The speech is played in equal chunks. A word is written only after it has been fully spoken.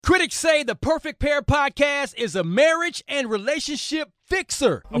Critics say the Perfect Pair podcast is a marriage and relationship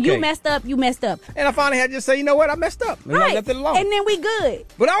fixer. When you messed up, you messed up. And I finally had to just say, you know what, I messed up. And I left it alone. And then we good.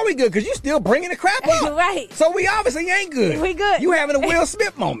 But are we good? Because you still bringing the crap up. Right. So we obviously ain't good. We good. You having a Will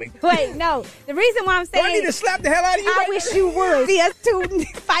Smith moment. Wait, no. The reason why I'm saying... Do I need to slap the hell out of you? I wish you would. See us two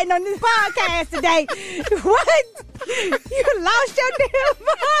fighting on this podcast today. What? You lost your damn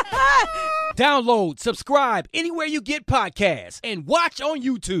mind. Download, subscribe anywhere you get podcasts, and watch on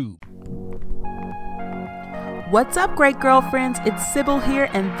YouTube. What's up, great girlfriends? It's Sybil here,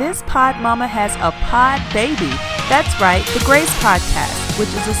 and this pod mama has a pod baby. That's right, the Grace Podcast, which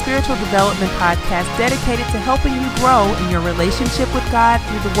is a spiritual development podcast dedicated to helping you grow in your relationship with God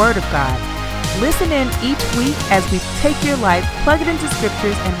through the Word of God. Listen in each week as we take your life, plug it into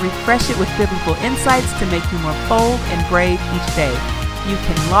scriptures, and refresh it with biblical insights to make you more bold and brave each day. You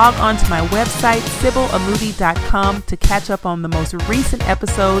can log on to my website, SybilAmoody.com, to catch up on the most recent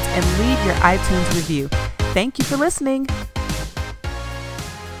episodes and leave your iTunes review. Thank you for listening.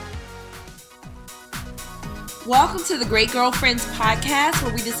 Welcome to the Great Girlfriends podcast,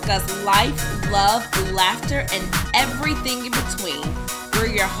 where we discuss life, love, laughter, and everything in between.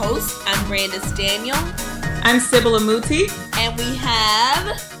 We're your hosts. I'm Brandis Daniel. I'm Sybil Amuti. And we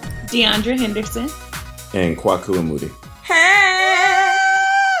have... Deandra Henderson. And Kwaku Amuti. Hey!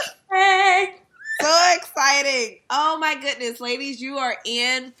 Hey! So exciting. Oh my goodness, ladies, you are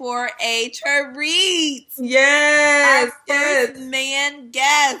in for a treat. Yes! Our first man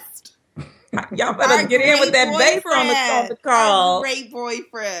guest. Y'all better get in with that bass on the call. Our great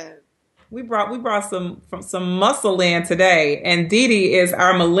boyfriend. We brought some muscle in today, and Dee Dee is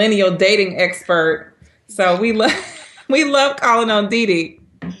our millennial dating expert. So we love calling on Dee Dee.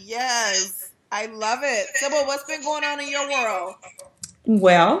 Yes, I love it. Sybil, what's been going on in your world?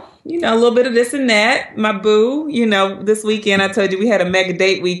 Well, a little bit of this and that. My boo, this weekend I told you we had a mega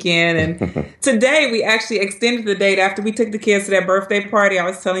date weekend, and today we actually extended the date after we took the kids to that birthday party I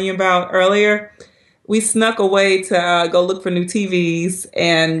was telling you about earlier. We snuck away to go look for new TVs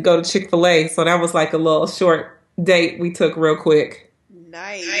and go to Chick-fil-A. So that was like a little short date we took real quick.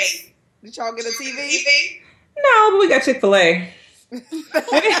 Nice. Did y'all get a TV? No, but we got Chick-fil-A.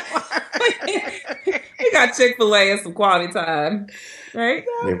 We got Chick-fil-A and some quality time. Right?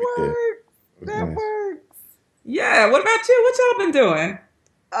 That works. Yeah. What about you? What y'all been doing?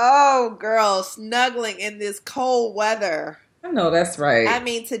 Oh, girl, snuggling in this cold weather. I know that's right. I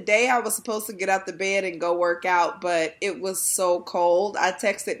mean, today I was supposed to get out the bed and go work out, but it was so cold. I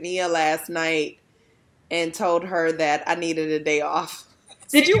texted Nia last night and told her that I needed a day off.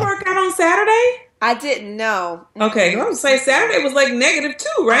 Did you work out on Saturday? I didn't know. Okay, I was say Saturday was like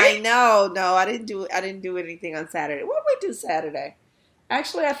 -2, right? I know. No, I didn't do anything on Saturday. What did we do Saturday?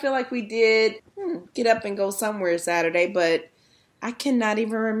 Actually, I feel like we did get up and go somewhere Saturday, but I cannot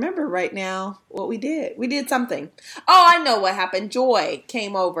even remember right now what we did. We did something. Oh, I know what happened. Joy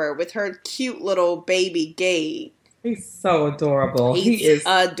came over with her cute little baby Gabe. He's so adorable. He is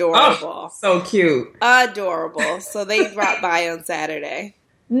adorable. Oh, so cute. Adorable. So they dropped by on Saturday.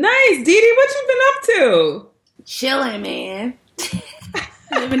 Nice. Dee Dee, what you been up to? Chilling, man.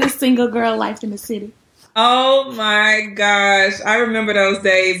 Living a single girl life in the city. Oh my gosh. I remember those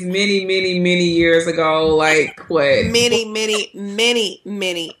days many, many, many years ago. Like what? Many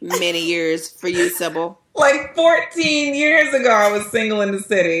years for you, Sybil. Like 14 years ago, I was single in the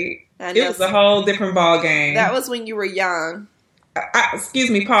city. It was a whole different ball game. That was when you were young. Excuse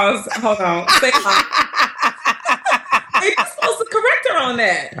me, pause. Hold on. You're supposed to correct her on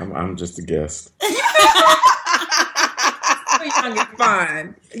that. I'm just a guest. So young is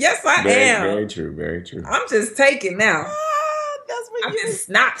fine. Yes, I am. Very true. Very true. I'm just taking now. I've been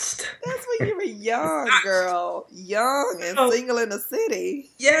snatched. That's when you were young, girl. Young and single in the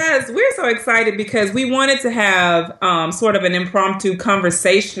city. Yes, we're so excited because we wanted to have sort of an impromptu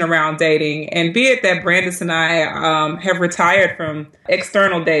conversation around dating. And be it that Brandis and I have retired from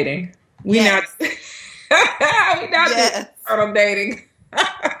external dating. We now do external dating.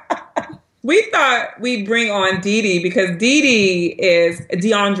 We thought we'd bring on Dee Dee because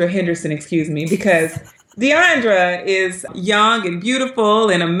Deandra Henderson, because Deandra is young and beautiful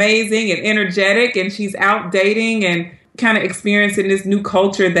and amazing and energetic, and she's out dating and kind of experiencing this new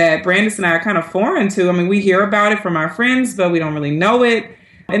culture that Brandis and I are kind of foreign to. I mean, we hear about it from our friends, but we don't really know it.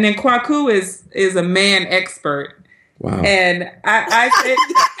 And then Kwaku is a man expert. Wow. And I say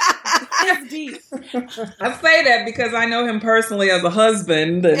that's deep. I say that because I know him personally as a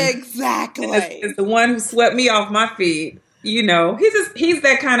husband. Exactly. As the one who swept me off my feet. He's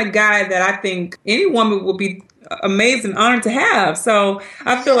that kind of guy that I think any woman would be amazed and honored to have. So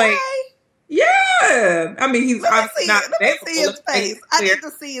I feel like Yeah. I mean, he's obviously not Let me see his available. face.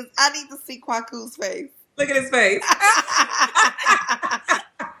 I need to see Kwaku's face. Look at his face.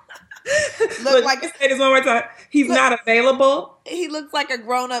 Look like say this one more time. He's not available. he looks like a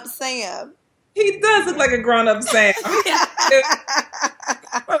grown-up Sam. He does look like a grown-up Sam.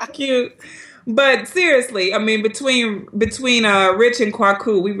 So cute. But seriously, I mean, between Rich and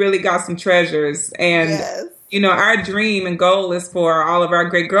Kwaku, we really got some treasures. And, Yes. Our dream and goal is for all of our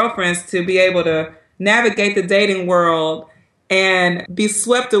great girlfriends to be able to navigate the dating world and be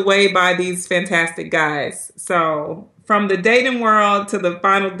swept away by these fantastic guys. So from the dating world to the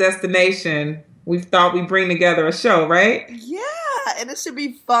final destination, we thought we'd bring together a show, right? Yeah, and it should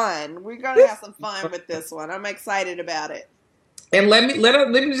be fun. We're gonna have some fun with this one. I'm excited about it. And let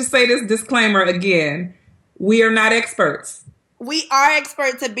me just say this disclaimer again. We are not experts. We are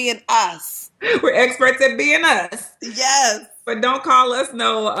experts at being us. We're experts at being us. Yes. But don't call us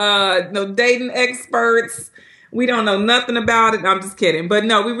no dating experts. We don't know nothing about it. I'm just kidding. But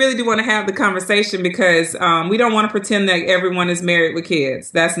no, we really do want to have the conversation because we don't want to pretend that everyone is married with kids.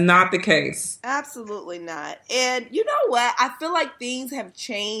 That's not the case. Absolutely not. And you know what? I feel like things have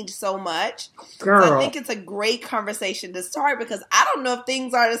changed so much. Girl. So I think it's a great conversation to start because I don't know if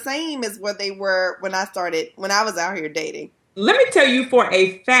things are the same as what they were when I was out here dating. Let me tell you for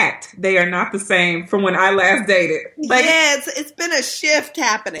a fact, they are not the same from when I last dated. Yeah, it's been a shift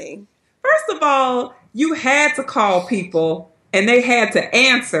happening. First of all, you had to call people and they had to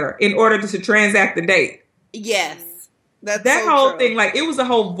answer in order to transact the date. Yes. That so whole true. Thing, like it was a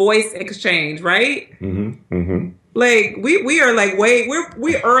whole voice exchange, right? Mm-hmm. Mm-hmm. Like we are like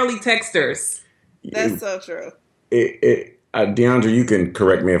we're early texters. That's so true. DeAndre, you can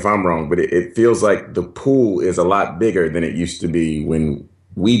correct me if I'm wrong, but it feels like the pool is a lot bigger than it used to be when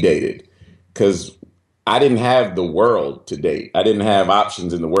we dated. Because I didn't have the world to date. I didn't have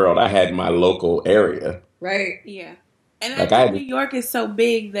options in the world. I had my local area. Right. Yeah. And like I think New York is so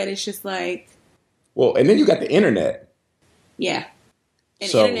big that it's just like... Well, and then you got the internet. Yeah.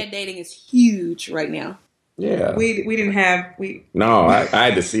 And internet dating is huge right now. Yeah. We didn't have... No, I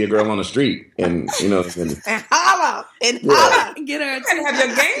had to see a girl on the street and, and holla. And holla. Get her. You had to have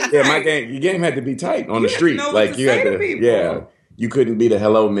your game. Yeah, your game had to be tight on the street. Like you had to, yeah. You couldn't be the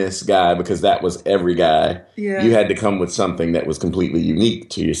hello miss guy because that was every guy. Yeah. You had to come with something that was completely unique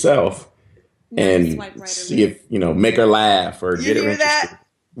to yourself and see if, make her laugh or get her interested. That?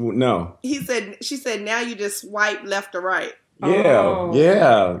 No. She said, now you just swipe left or right. Oh.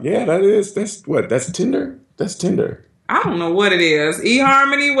 Yeah. That's Tinder? That's Tinder. I don't know what it is.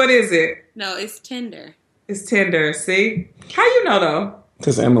 eHarmony, what is it? No, it's Tinder. It's Tinder, see? How you know, though?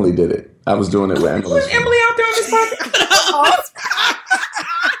 Because Emily did it. I was doing it with Emily. Was Emily out there on this podcast?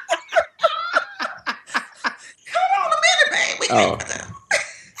 Hold on a minute, baby. Oh,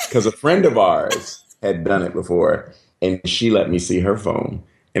 because a friend of ours had done it before, and she let me see her phone,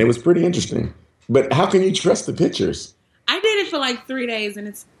 and it was pretty interesting. But how can you trust the pictures? I did it for like 3 days, and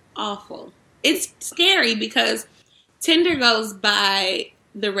it's awful. It's scary because Tinder goes by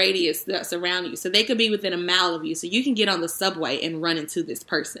the radius that's around you, so they could be within a mile of you, so you can get on the subway and run into this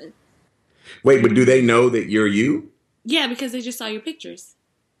person. Wait, but do they know that you're you? Yeah, because they just saw your pictures.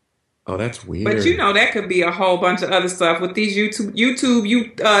 Oh, that's weird. But that could be a whole bunch of other stuff with these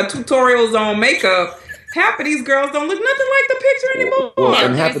YouTube tutorials on makeup. Half of these girls don't look nothing like the picture anymore. Well,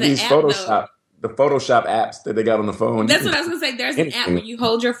 and half of these the Photoshop apps that they got on the phone. That's what I was going to say. There's an app where you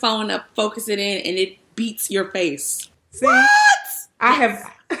hold your phone up, focus it in, and it beats your face. See? What? I have...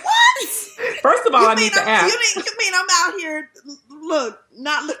 What? First of all, I need the app. You mean I'm out here,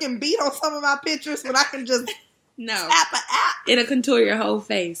 not looking beat on some of my pictures when I can just tap an app? It'll contour your whole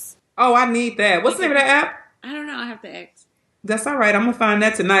face. Oh, I need that. What's the name of that app? I don't know. I have to ask. That's all right. I'm going to find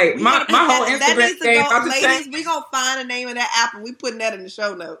that tonight. My whole Instagram game. Ladies, we're going to find the name of that app and we putting that in the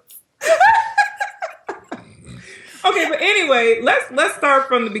show notes. Okay, but anyway, let's start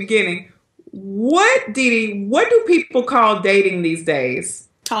from the beginning. What do people call dating these days?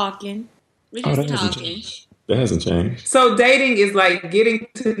 Talking. We're just talking. That hasn't changed. So dating is like getting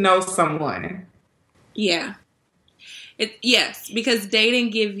to know someone. Yeah. Yes, because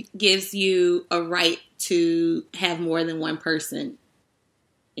dating gives you a right to have more than one person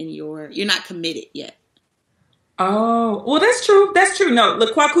you're not committed yet. Oh, well, that's true. That's true. No,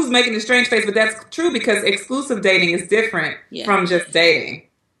 look, Kwaku's making a strange face, but that's true because exclusive dating is different from just dating.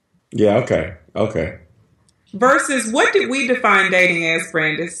 Yeah, okay. Versus, what did we define dating as,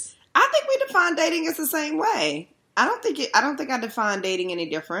 Brandis? I think we define dating as the same way. I don't think I define dating any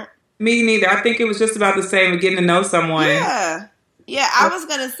different. Me neither. I think it was just about the same of getting to know someone. Yeah. I was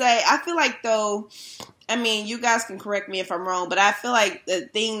going to say, I feel like, though, I mean, you guys can correct me if I'm wrong, but I feel like the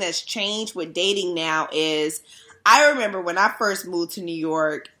thing that's changed with dating now is, I remember when I first moved to New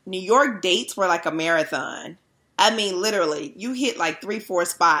York dates were like a marathon. I mean, literally, you hit like 3-4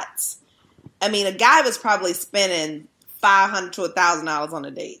 spots. I mean, a guy was probably spending $500 to $1,000 on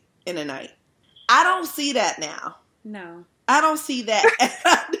a date in a night. I don't see that now. No. I don't see that.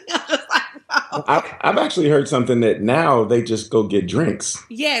 I'm just like, no. I've actually heard something that now they just go get drinks.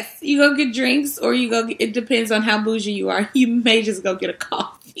 Yes, you go get drinks, or you go. It depends on how bougie you are. You may just go get a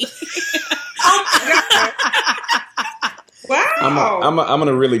coffee. Wow. I'm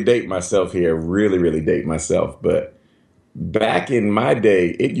gonna really date myself here. Really, really date myself. But back in my day,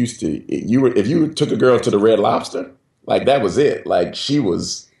 it used to if you took a girl to the Red Lobster, like that was it. Like you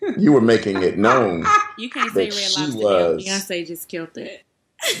were making it known. You can't say that Red she Lobster. was- Beyonce just killed it.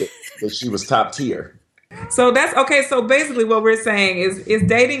 that she was top tier. So that's okay. So basically what we're saying is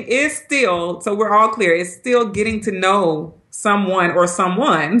dating is still, so we're all clear, it's still getting to know someone or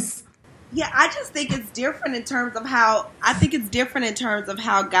someones. Yeah, I just think it's different in terms of how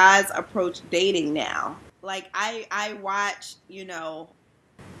guys approach dating now. Like I watch,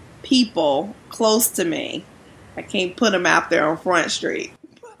 people close to me. I can't put them out there on Front Street.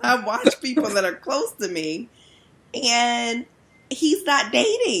 I watch people that are close to me, and he's not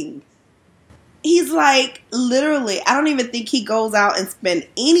dating. He's like, literally, I don't even think he goes out and spend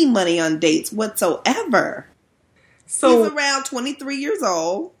any money on dates whatsoever. So He's around 23 years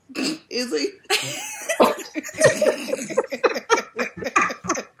old. Is he?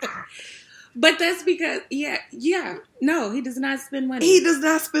 But that's because, no, he does not spend money. He does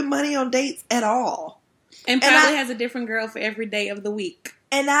not spend money on dates at all. And probably has a different girl for every day of the week.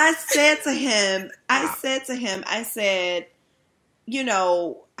 And I said to him, I said,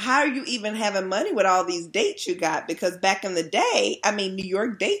 how are you even having money with all these dates you got? Because back in the day, I mean, New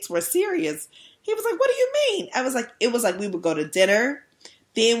York dates were serious. He was like, what do you mean? I was like, it was like we would go to dinner,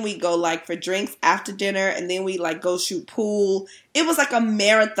 then we go like for drinks after dinner, and then we like go shoot pool. It was like a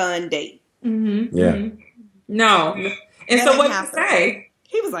marathon date. mm-hmm. Yeah. Mm-hmm. No. And so what did he say?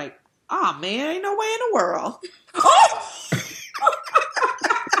 He was like, oh man, ain't no way in the world.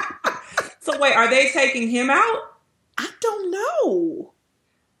 So wait, are they taking him out? I don't know.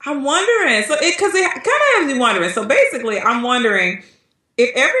 I'm wondering. So because it kind of has me wondering. So basically, I'm wondering if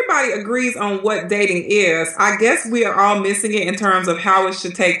everybody agrees on what dating is. I guess we are all missing it in terms of how it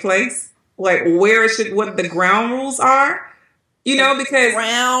should take place, like what the ground rules are. Because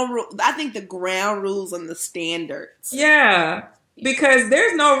I think the ground rules and the standards. Yeah, because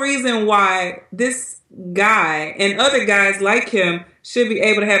there's no reason why this guy and other guys like him should be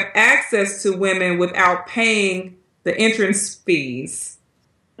able to have access to women without paying the entrance fees.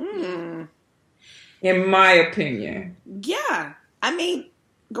 Mm. In my opinion. Yeah. I mean,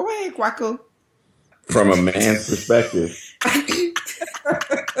 go ahead, Kwaku. From a man's perspective,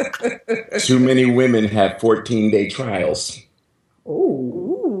 too many women have 14-day trials.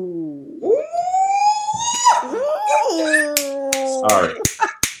 Ooh. Sorry.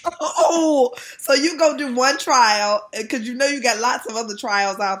 Oh, so you go do one trial because you got lots of other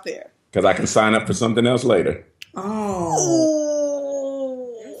trials out there. Because I can sign up for something else later. Oh,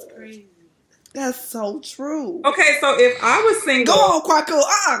 That's crazy. that's so true. Okay, so if I was single... Go on, Kwaku.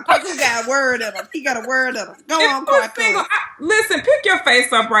 Kwaku got a word in him. He got a word in him. Go on, If I was Kwaku. single, listen, pick your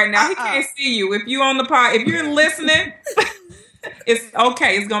face up right now. He can't see you. If you on the pod, if you're listening... It's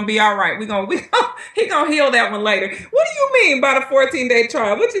okay. It's gonna be all right. He gonna heal that one later. What do you mean by the 14-day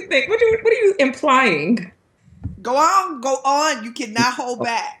trial? What do you think? What are you implying? Go on. You cannot hold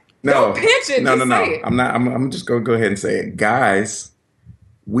back. No, Don't pinch it. No, just no. say it. I'm not. I'm just gonna go ahead and say it, guys.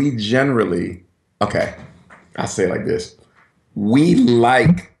 We generally, okay. I say it like this: we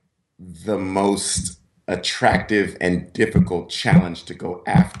like the most attractive and difficult challenge to go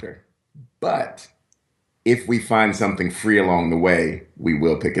after, but if we find something free along the way, we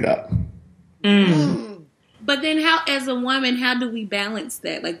will pick it up. But then as a woman, how do we balance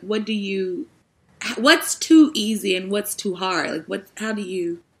that? Like, what's too easy and what's too hard? Like, how do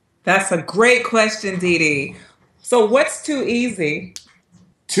you? That's a great question, Dee Dee. So what's too easy?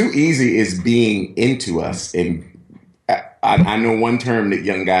 Too easy is being into us. And I know one term that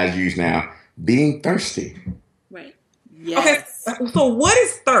young guys use now, being thirsty. Right. Yes. Okay, so what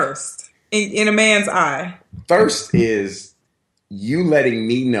is thirst in a man's eye? Thirst is you letting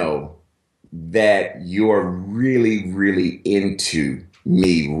me know that you're really, really into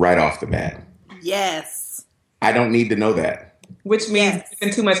me right off the bat. Yes. I don't need to know that. Which means Yes.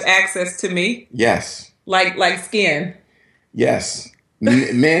 giving too much access to me, Yes. like skin. Yes.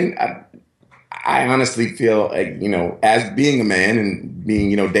 Men, I honestly feel like, as being a man and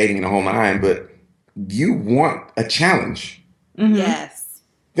being, dating in the whole nine, but you want a challenge. Mm-hmm. Yes.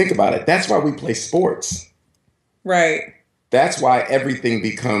 Think about it. That's why we play sports. Right. That's why everything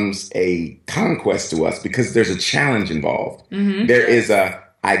becomes a conquest to us, because there's a challenge involved. Mm-hmm. There is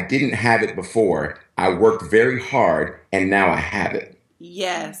I didn't have it before. I worked very hard and now I have it.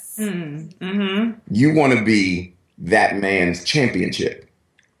 Yes. Mm-hmm. You want to be that man's championship.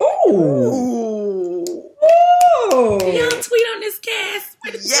 Ooh. Ooh. Y'all tweet on this cast.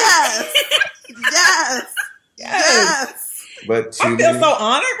 Yes. Yes. Yes. But I feel so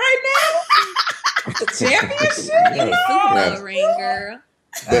honored right now. The championship. Yes. Ring, girl.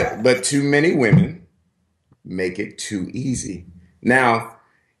 But too many women make it too easy. Now,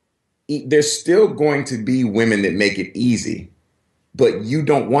 there's still going to be women that make it easy, but you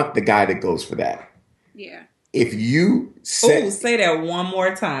don't want the guy that goes for that. Yeah. If you say that one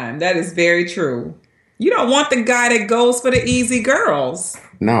more time. That is very true. You don't want the guy that goes for the easy girls.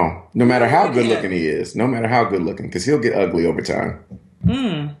 No matter how good looking he is, no matter how good looking, because he'll get ugly over time.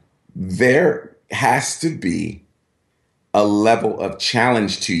 There has to be a level of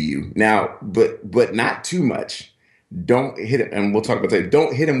challenge to you. Now, but not too much. Don't hit it, and we'll talk about that.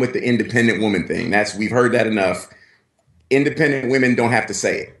 Don't hit him with the independent woman thing. We've heard that enough. Independent women don't have to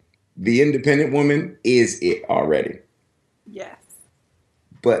say it. The independent woman is it already. Yes.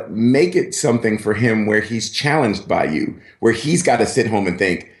 But make it something for him where he's challenged by you, where he's got to sit home and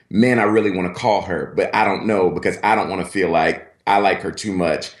think, man, I really want to call her, but I don't know because I don't want to feel like I like her too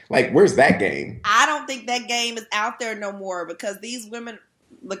much. Like, where's that game? I don't think that game is out there no more because these women,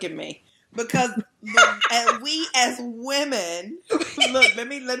 look at me. Because we as women, look, let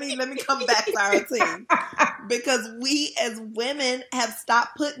me come back to our team. Because we as women have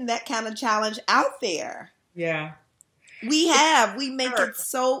stopped putting that kind of challenge out there. Yeah. We make it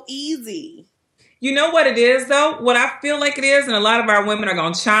so easy. You know what it is, though? What I feel like it is, and a lot of our women are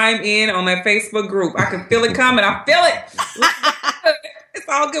going to chime in on that Facebook group. I can feel it coming. I feel it. It's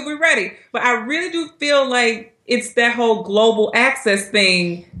all good. We're ready. But I really do feel like it's that whole global access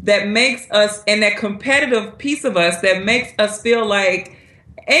thing that makes us, and that competitive piece of us that makes us feel like,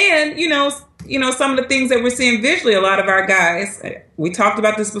 and, you know, some of the things that we're seeing visually, a lot of our guys, we talked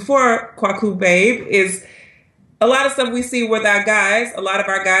about this before, Kwaku Babe, is a lot of stuff we see with our guys. A lot of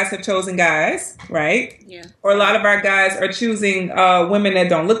our guys have chosen guys, right? Yeah. Or a lot of our guys are choosing women that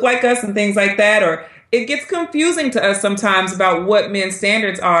don't look like us and things like that. Or it gets confusing to us sometimes about what men's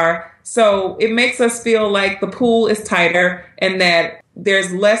standards are. So it makes us feel like the pool is tighter and that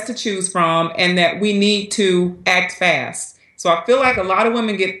there's less to choose from and that we need to act fast. So I feel like a lot of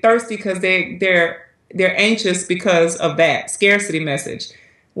women get thirsty because they're anxious because of that scarcity message.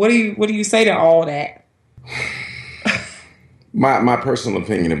 What do you say to all that? My personal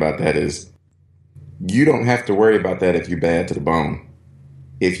opinion about that is you don't have to worry about that if you're bad to the bone.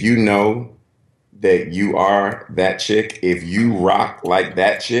 If you know that you are that chick, if you rock like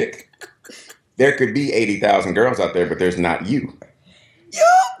that chick, there could be 80,000 girls out there, but there's not you. You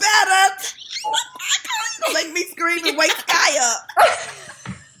better. You gonna make me scream and wake Sky up.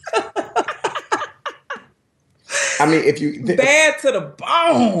 I mean, if you... Bad to the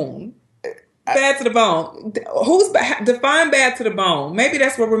bone. Bad to the bone. Who's define bad to the bone? Maybe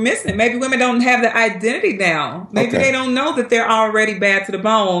that's what we're missing. Maybe women don't have the identity now. Maybe they don't know that they're already bad to the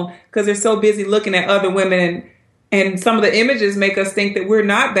bone because they're so busy looking at other women. And some of the images make us think that we're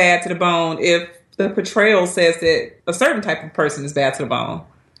not bad to the bone if the portrayal says that a certain type of person is bad to the bone.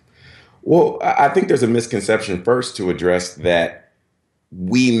 Well, I think there's a misconception first to address that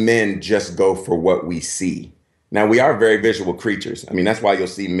we men just go for what we see. Now, we are very visual creatures. I mean, that's why you'll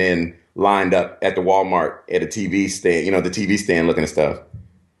see men lined up at the Walmart at a TV stand, the TV stand looking at stuff.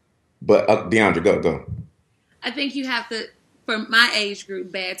 But Deandra, go. I think you have to, for my age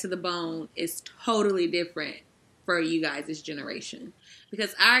group, bad to the bone is totally different for you guys' generation.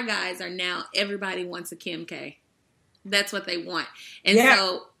 Because our guys are now, everybody wants a Kim K. That's what they want. And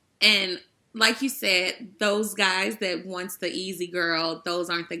so, and like you said, those guys that wants the easy girl, those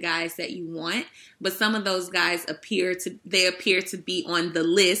aren't the guys that you want. But some of those guys appear to be on the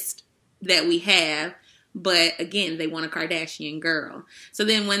list that we have, but again, they want a Kardashian girl. So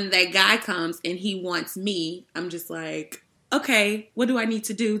then when that guy comes and he wants me, I'm just like, okay, what do I need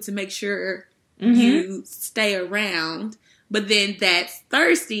to do to make sure you stay around? But then that's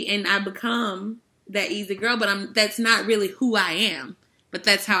thirsty and I become that easy girl, but that's not really who I am. But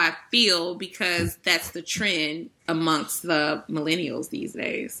that's how I feel because that's the trend amongst the millennials these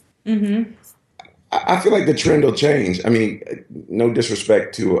days. Mm-hmm. I feel like the trend will change. I mean, no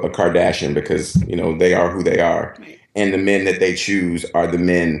disrespect to a Kardashian because, they are who they are. Right. And the men that they choose are the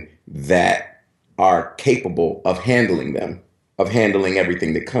men that are capable of handling them, of handling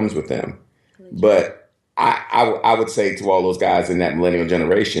everything that comes with them. But I would say to all those guys in that millennial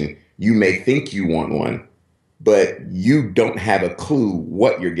generation, you may think you want one, but you don't have a clue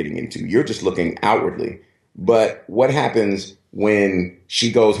what you're getting into. You're just looking outwardly. But what happens when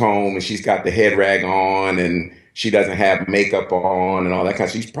she goes home and she's got the head rag on and she doesn't have makeup on and all that kind of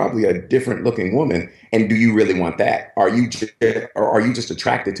stuff? She's probably a different looking woman. And do you really want that? Or are you just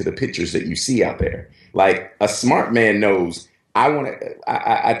attracted to the pictures that you see out there? Like, a smart man knows,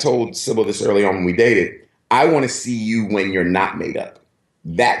 I told Sybil this early on when we dated, I want to see you when you're not made up.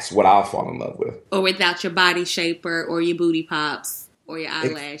 That's what I'll fall in love with. Or without your body shaper or your booty pops or your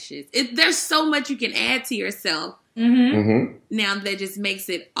eyelashes. There's so much you can add to yourself. Now that just makes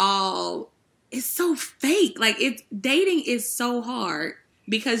it all, it's so fake. Like, dating is so hard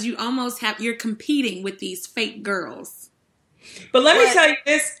because you almost you're competing with these fake girls. But let me tell you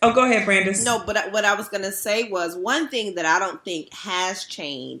this. Oh, go ahead, Brandis. No, but what I was going to say was, one thing that I don't think has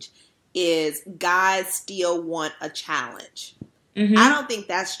changed is guys still want a challenge. I don't think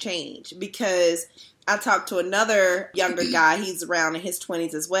that's changed, because I talked to another younger guy. He's around in his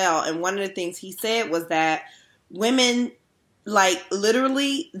 20s as well. And one of the things he said was that women, like,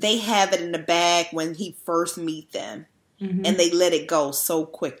 literally, they have it in the bag when he first meet them, and they let it go so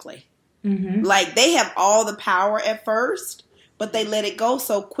quickly. Like, they have all the power at first, but they let it go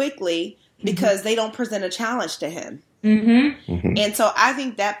so quickly because they don't present a challenge to him. And so I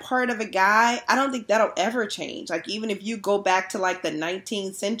think that part of a guy, I don't think that'll ever change. Like, even if you go back to like the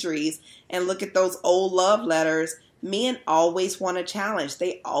 19th centuries and look at those old love letters, men always want a challenge.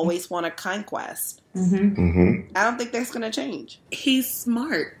 They always want a conquest. I don't think that's going to change. He's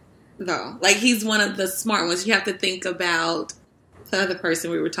smart, though. Like, he's one of the smart ones. You have to think about the other person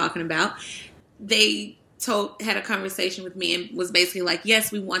we were talking about. They had a conversation with me and was basically like,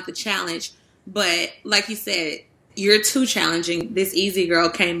 yes, we want the challenge, but like you said, you're too challenging. This easy girl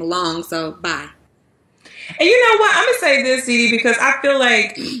came along, so bye. And you know what? I'm going to say this, Edie, because I feel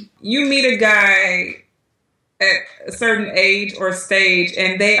like you meet a guy at a certain age or stage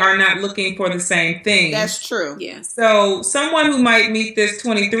and they are not looking for the same thing. That's true. Yeah. So someone who might meet this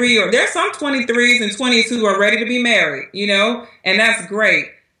 23, or there's some 23s and 20s who are ready to be married, and that's great.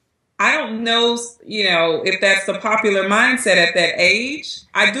 I don't know, if that's the popular mindset at that age.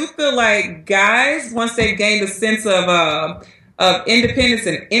 I do feel like guys, once they've gained a sense of independence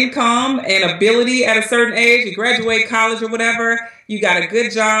and income and ability at a certain age, you graduate college or whatever, you got a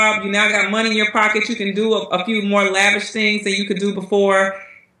good job, you now got money in your pocket, you can do a few more lavish things than you could do before.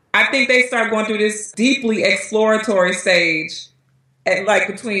 I think they start going through this deeply exploratory stage at like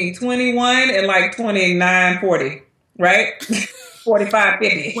between 21 and like 29, 40, right? 45,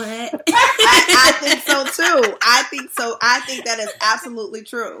 50. What? I think so too. I think that is absolutely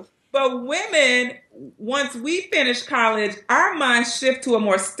true. But women, once we finish college, our minds shift to a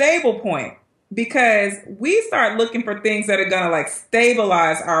more stable point, because we start looking for things that are going to like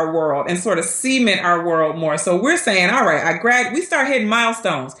stabilize our world and sort of cement our world more. So we're saying, all right, we start hitting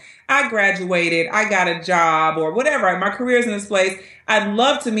milestones. I graduated, I got a job or whatever. My career's in this place. I'd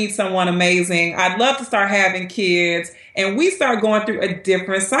love to meet someone amazing. I'd love to start having kids. And we start going through a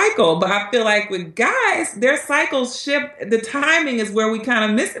different cycle. But I feel like with guys, their cycles shift. The timing is where we kind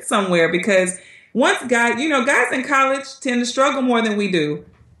of miss it somewhere, because once guys in college tend to struggle more than we do.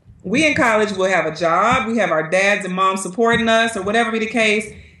 We in college will have a job. We have our dads and moms supporting us or whatever be the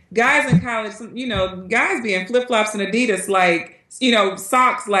case. Guys in college, guys be in flip-flops and Adidas, like,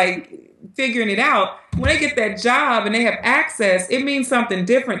 socks, like figuring it out. When they get that job and they have access, it means something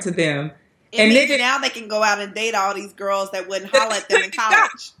different to them. And now they can go out and date all these girls that wouldn't holler at them in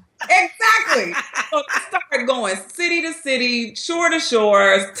college. Exactly. So they start going city to city, shore to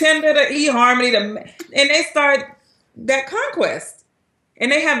shores, Tinder to eHarmony, and they start that conquest.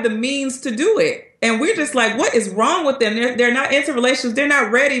 And they have the means to do it. And we're just like, what is wrong with them? They're not into relationships. They're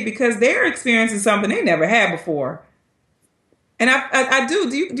not ready because they're experiencing something they never had before. And I do.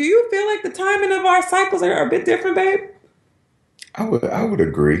 Do you feel like the timing of our cycles are a bit different, babe? I would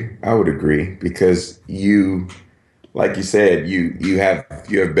agree. I would agree, because you, like you said, you have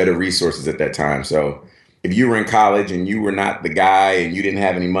better resources at that time. So if you were in college and you were not the guy and you didn't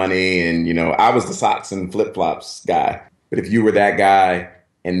have any money, and I was the socks and flip flops guy. But if you were that guy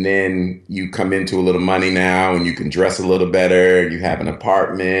and then you come into a little money now and you can dress a little better and you have an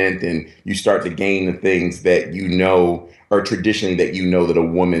apartment and you start to gain the things that or traditionally that a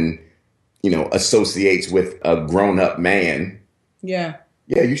woman, associates with a grown up man. Yeah.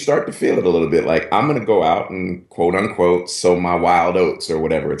 Yeah, you start to feel it a little bit, like, I'm going to go out and quote unquote sow my wild oats or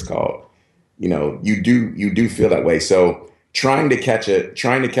whatever it's called. You do feel that way. So trying to catch a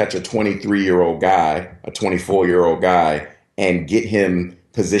 23-year-old guy, a 24-year-old guy, and get him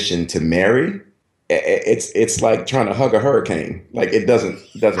positioned to marry, it's like trying to hug a hurricane. Like it doesn't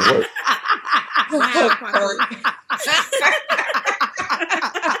work.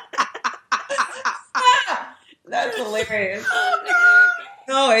 That's hilarious.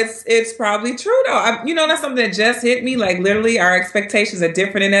 No, it's probably true though. That's something that just hit me. Like literally, our expectations are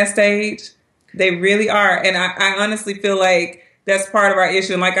different in that stage. They really are, and I honestly feel like that's part of our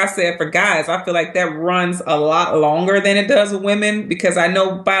issue. And like I said, for guys, I feel like that runs a lot longer than it does with women, because I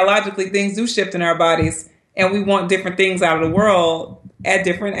know biologically things do shift in our bodies, and we want different things out of the world at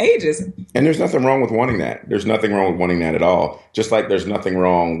different ages. And there's nothing wrong with wanting that. There's nothing wrong with wanting that at all. Just like there's nothing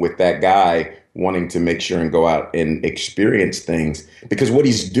wrong with that guy wanting to make sure and go out and experience things, because what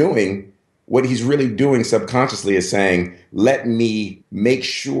he's really doing subconsciously is saying, let me make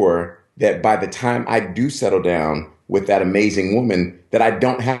sure that by the time I do settle down with that amazing woman, that I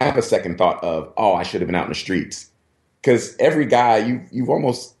don't have a second thought of, oh, I should have been out in the streets. Because every guy,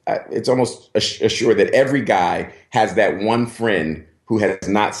 it's almost assured that every guy has that one friend who has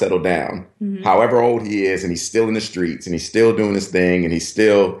not settled down, however old he is, and he's still in the streets, and he's still doing his thing, and he's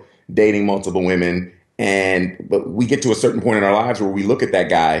still dating multiple women. But we get to a certain point in our lives where we look at that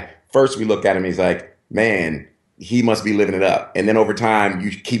guy. First, we look at him, he's like, man, he must be living it up. And then over time, you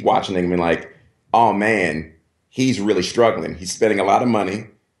keep watching him and like, oh man, he's really struggling. He's spending a lot of money.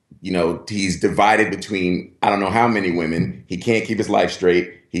 He's divided between, I don't know how many women. He can't keep his life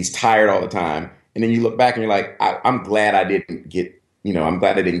straight. He's tired all the time. And then you look back and you're like, I'm glad I didn't get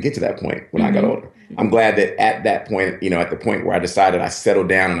to that point when I got older. I'm glad that at that point, at the point where I decided, I settled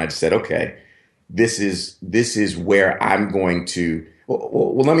down and I just said, okay, this is where I'm going to,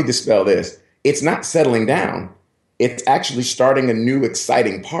 well, let me dispel this. It's not settling down. It's actually starting a new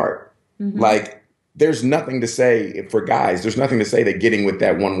exciting part. Like, there's nothing to say for guys. There's nothing to say that getting with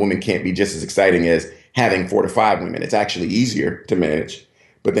that one woman can't be just as exciting as having 4 to 5 women. It's actually easier to manage.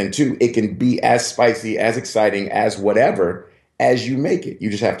 But then 2, it can be as spicy, as exciting as whatever as you make it. You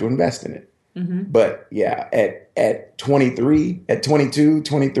just have to invest in it. But yeah, at 23, at 22,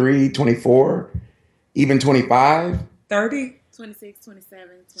 23, 24, even 25, 30, 26, 27,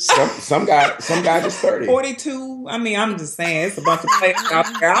 27. Some guy just 30. 42. I mean, I'm just saying, it's a bunch of players out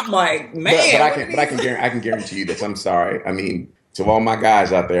there. I'm like, man. But I can guarantee you this. I'm sorry. I mean, to all my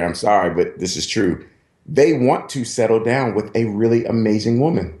guys out there, I'm sorry, but this is true. They want to settle down with a really amazing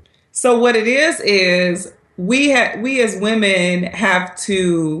woman. So what it is we as women have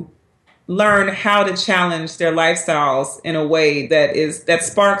to learn how to challenge their lifestyles in a way that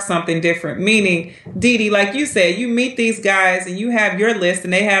sparks something different. Meaning, Dee, like you said, you meet these guys and you have your list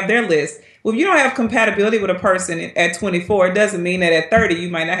and they have their list. Well, if you don't have compatibility with a person at 24, it doesn't mean that at 30 you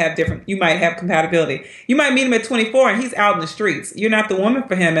might have compatibility. You might meet him at 24 and he's out in the streets. You're not the woman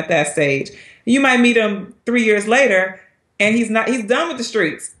for him at that stage. You might meet him 3 years later and he's done with the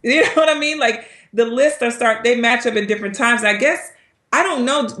streets. You know what I mean? Like, the lists they match up at different times. I guess, I don't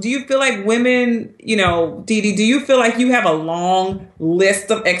know. Do you feel like women, Dee Dee, do you feel like you have a long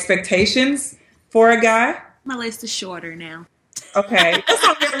list of expectations for a guy? My list is shorter now. Okay. What's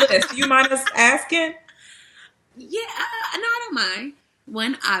on your list? Do you mind us asking? Yeah, no, I don't mind.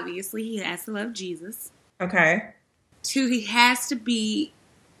 1, obviously, he has to love Jesus. Okay. 2, he has to be,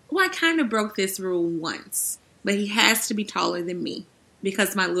 I kind of broke this rule once, but he has to be taller than me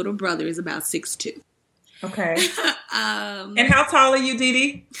because my little brother is about 6'2". Okay. And how tall are you, Dee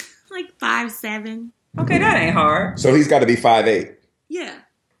Dee? Like 5'7". Okay, that ain't hard. So he's got to be 5'8". Yeah.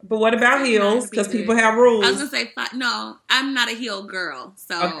 But what about heels? Because people have rules. I was going to say, no, I'm not a heel girl,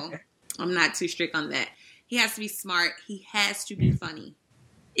 so okay. I'm not too strict on that. He has to be smart. He has to be funny.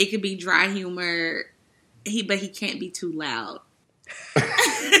 It could be dry humor, but he can't be too loud. He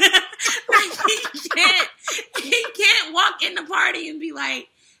can't walk in the party and be like,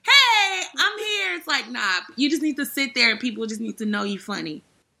 hey, I'm here. It's like, nah, you just need to sit there and people just need to know you funny.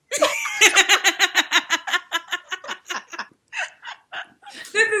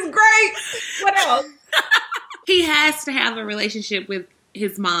 This is great. What else? He has to have a relationship with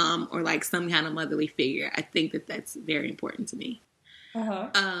his mom or like some kind of motherly figure. I think that's very important to me.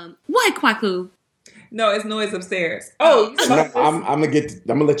 What, Kwaku? No, it's noise upstairs. I'm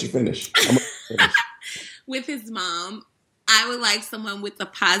gonna let you finish. With his mom, I would like someone with a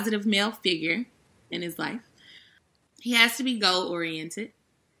positive male figure in his life. He has to be goal-oriented.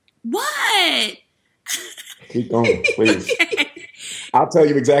 What? Keep going, please. I'll tell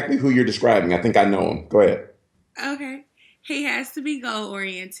you exactly who you're describing. I think I know him. Go ahead. Okay. He has to be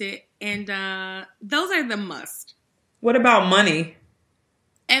goal-oriented, and those are the must. What about money?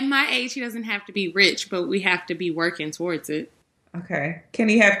 At my age, he doesn't have to be rich, but we have to be working towards it. Okay. Can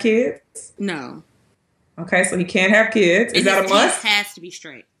he have kids? No. Okay, so he can't have kids. Is that a must? He has to be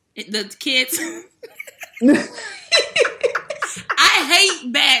straight. The kids. I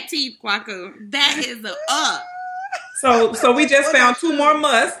hate bad teeth, Kwaku. That is So we just found 2 more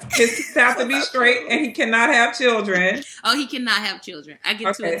musts. His teeth have to be straight, and he cannot have children. Oh, he cannot have children. I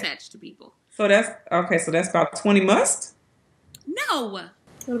get too attached to people. So that's okay. So that's about 20 musts. No.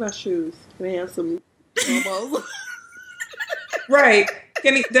 What about shoes? Can he have some elbows? Right.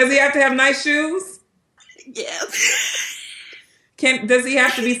 Does he have to have nice shoes? Yes. Does he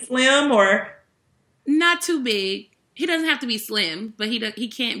have to be slim or not too big? He doesn't have to be slim, but he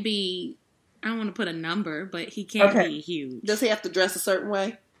can't be. I don't want to put a number, but he can't be huge. Does he have to dress a certain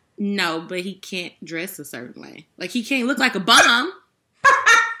way? No, but he can't dress a certain way. Like he can't look like a bum.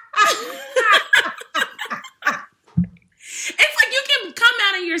 It's like you can come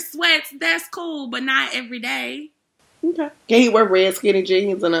out in your sweats. That's cool, but not every day. Okay. Can he wear red skinny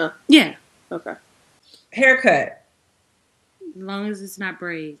jeans and a? Yeah. Okay. haircut? As long as it's not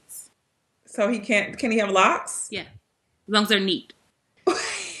braids. So he can't. Can he have locks? Yeah. As long as they're neat. So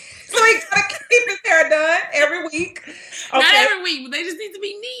he gotta keep his hair done every week. Okay. Not every week, but they just need to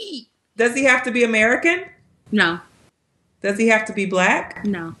be neat. Does he have to be American? No. Does he have to be black?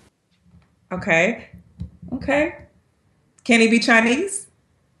 No. Okay. Can he be Chinese?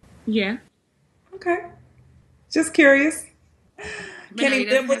 Yeah. Okay. Just curious. But Can no, he he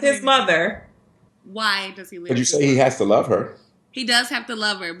live with doesn't have his to- mother? Why does he live But you with say he has to love her. He does have to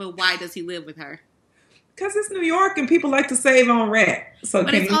love her, but why does he live with her? Because it's New York and people like to save on rent. So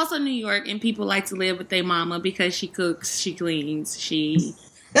But can it's he... also New York, and people like to live with their mama because she cooks, she cleans, she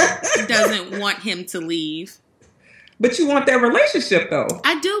doesn't want him to leave. But you want that relationship, though.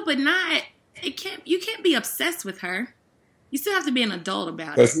 I do, but not. It can't. You can't be obsessed with her. You still have to be an adult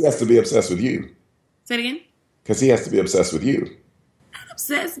about it. Because he has to be obsessed with you. Say it again. Because he has to be obsessed with you. Not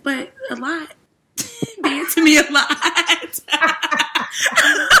obsessed, but a lot. Be into me a lot.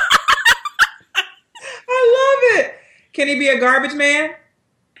 I love it. Can he be a garbage man?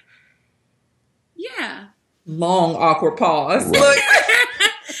 Yeah. Long, awkward pause. Right. Look,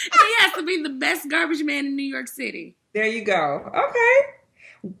 He has to be the best garbage man in New York City. there you go. Okay.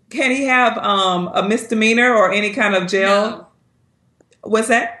 Can he have a misdemeanor or any kind of jail? No. What's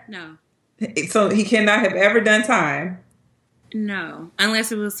that? No. So he cannot have ever done time. No.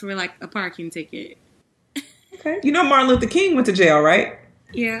 Unless it was for like a parking ticket. Okay. You know Martin Luther King went to jail, right?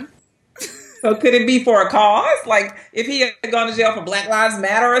 Yeah. So could it be for a cause? Like if he had gone to jail for Black Lives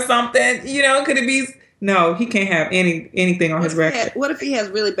Matter or something, could it be? No, he can't have anything on his record. What if he has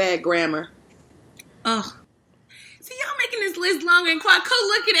really bad grammar? Oh. See, y'all making this list longer and Kwaku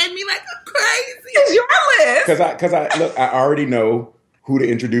looking at me like I'm crazy. It's your list. Because I already know who to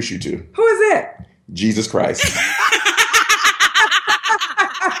introduce you to. Who is that? Jesus Christ.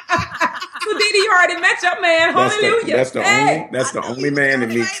 So Didi, you already met your man. Hallelujah. That's the only man that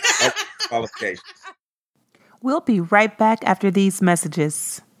meets all qualifications. We'll be right back after these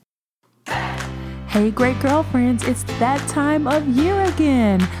messages. Hey, great girlfriends, it's that time of year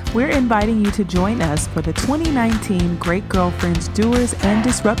again. We're inviting you to join us for the 2019 Great Girlfriends Doers and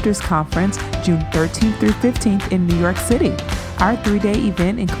Disruptors Conference, June 13th through 15th in New York City. Our 3-day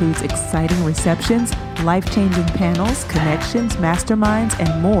event includes exciting receptions, life-changing panels, connections, masterminds,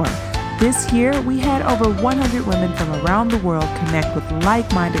 and more. This year, we had over 100 women from around the world connect with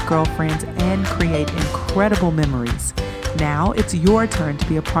like-minded girlfriends and create incredible memories. Now it's your turn to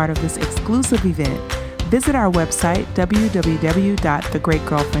be a part of this exclusive event. Visit our website,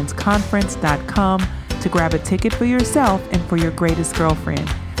 www.thegreatgirlfriendsconference.com, to grab a ticket for yourself and for your greatest girlfriend.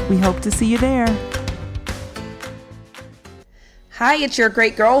 We hope to see you there. Hi, it's your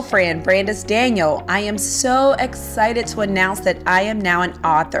great girlfriend, Brandis Daniel. I am so excited to announce that I am now an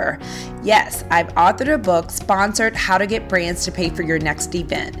author. Yes, I've authored a book sponsored How to Get Brands to Pay for Your Next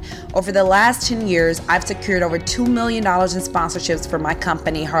Event. Over the last 10 years, I've secured over $2 million in sponsorships for my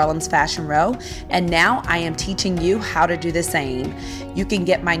company, Harlem's Fashion Row, and now I am teaching you how to do the same. You can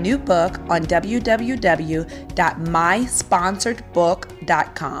get my new book on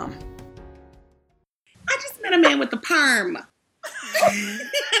www.mysponsoredbook.com. I just met a man with a perm.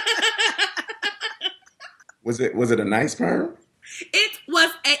 Was it a nice perm? It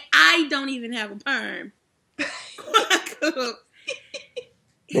was I don't even have a perm. But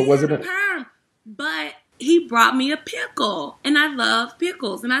was it a perm? But he brought me a pickle, and I love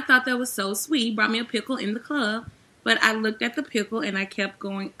pickles, and I thought that was so sweet. He brought me a pickle in the club, but I looked at the pickle and I kept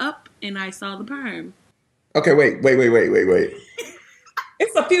going up, and I saw the perm. Okay, wait.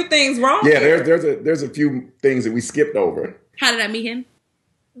 It's a few things wrong. Yeah, here. there's a few things that we skipped over. How did I meet him?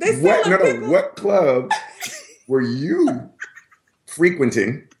 They sell a pickle? What club were you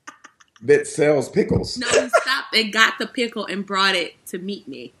frequenting that sells pickles? No, he stopped and got the pickle and brought it to meet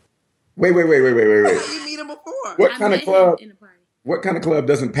me. Wait. How you meet him before? What I kind of met club? him in a party. What kind of club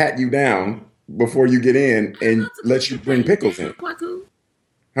doesn't pat you down before you get in and let you bring pickles in? Kwaku.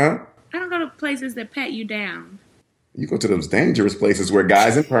 Huh? I don't go to places that pat you down. You go to those dangerous places where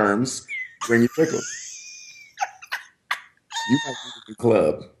guys in perms bring you pickles. You might be the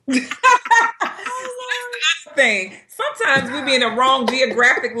club. Thing. Sometimes we be in the wrong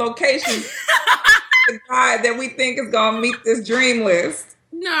geographic location. The guy that we think is gonna meet this dream list.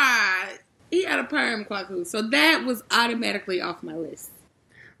 Nah, he had a perm, Kwaku. So that was automatically off my list.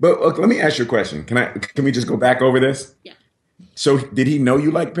 But let me ask you a question. Can we just go back over this? Yeah. So did he know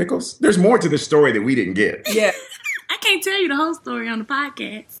you like pickles? There's more to the story that we didn't get. Yeah. I can't tell you the whole story on the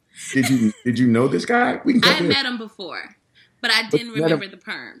podcast. Did you know this guy? We can I met him before, but I didn't remember the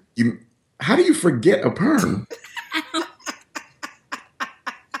perm. How do you forget a perm?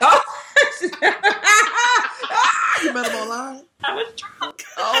 You met him online? I was drunk.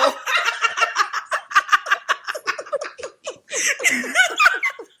 Oh.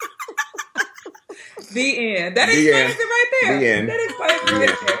 The end. That explains it right there. The end. That explains it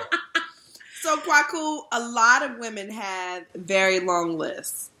right there. So, Kwaku, a lot of women have very long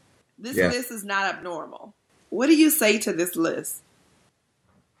lists. This list is not abnormal. What do you say to this list?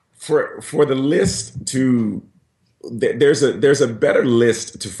 For the list to there's a better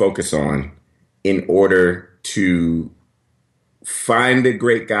list to focus on in order to find a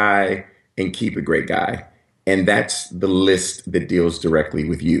great guy and keep a great guy, and that's the list that deals directly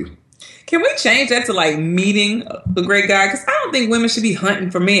with you. Can we change that to like meeting a great guy? Because I don't think women should be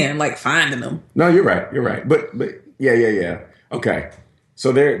hunting for men, like finding them. No, you're right. But yeah. Okay,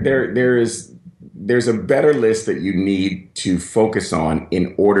 so there's a better list that you need to focus on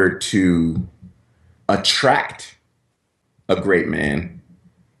in order to attract a great man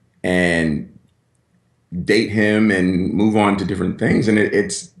and date him and move on to different things. And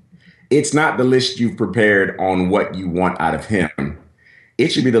it's not the list you've prepared on what you want out of him. It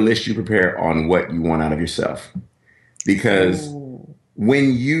should be the list you prepare on what you want out of yourself. Because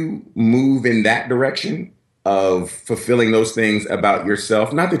when you move in that direction of fulfilling those things about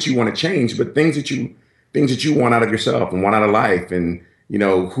yourself, not that you want to change, but things that you want out of yourself and want out of life, and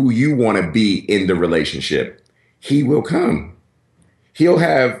who you want to be in the relationship, he will come. You'll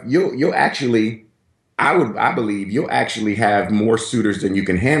actually have more suitors than you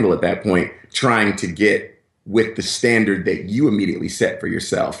can handle at that point, trying to get with the standard that you immediately set for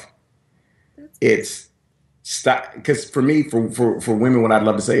yourself. It's stop, because for me, for women, what I'd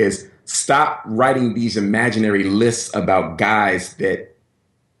love to say is stop writing these imaginary lists about guys that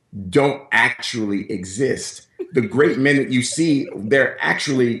don't actually exist. The great men that you see,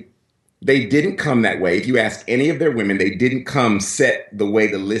 they didn't come that way. If you ask any of their women, they didn't come set the way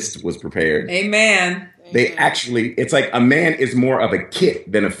the list was prepared. Amen. They actually, it's like a man is more of a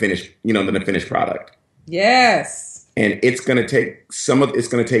kit than a finished product. Yes. And it's going to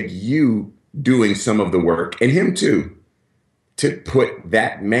take you doing some of the work, and him too, to put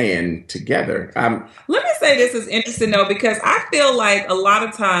that man together. Let me say this is interesting though, because I feel like a lot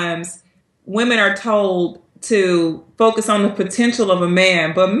of times women are told to focus on the potential of a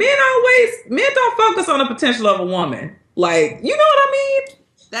man, but men don't focus on the potential of a woman. Like, you know what I mean?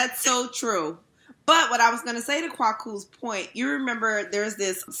 That's so true. But what I was going to say to Kwaku's point, you remember there's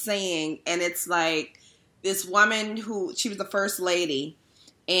this saying, and it's like this woman she was the first lady,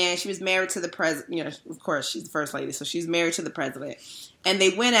 and she was married to the president. Of course, she's the first lady, so she's married to the president. And they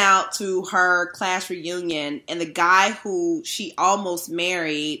went out to her class reunion, and the guy who she almost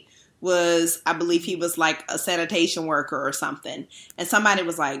married was, I believe he was like a sanitation worker or something. And somebody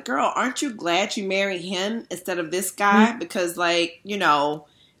was like, girl, aren't you glad you married him instead of this guy? Because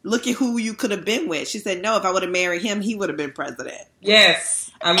look at who you could have been with. She said, no, if I would have married him, he would have been president.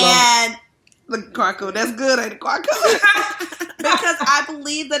 Yes. I love it. Look, Kwaku, that's good, ain't it, Kwaku? Because I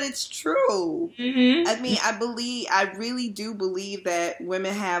believe that it's true. Mm-hmm. I mean, I really do believe that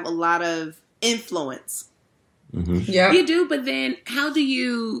women have a lot of influence. Mm-hmm. Yeah. You do, but then how do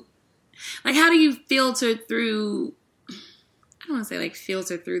you filter through, I don't want to say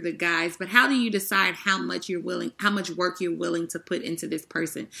filter through the guys, but how do you decide how much work you're willing to put into this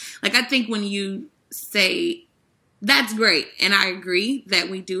person? Like, I think when you say, that's great, and I agree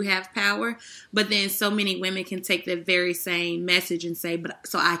that we do have power, but then so many women can take the very same message and say, but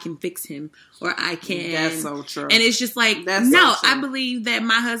so I can fix him, or I can. That's so true. And it's just like, that's no, so true. I believe that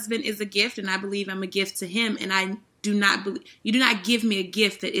my husband is a gift, and I believe I'm a gift to him, and I do not believe, you do not give me a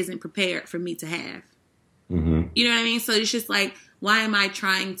gift that isn't prepared for me to have. Mm-hmm. You know what I mean? So it's just like, why am I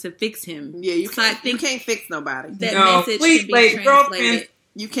trying to fix him? Yeah, you can't fix nobody. That message should be translated.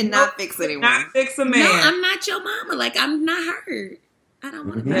 You cannot fix anyone. Not fix a man. No, I'm not your mama. Like, I'm not her. I don't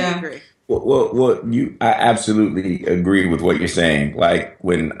want to agree. I absolutely agree with what you're saying. Like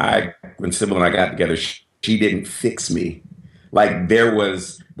when Sybil and I got together, she didn't fix me. Like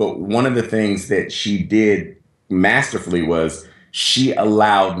but one of the things that she did masterfully was she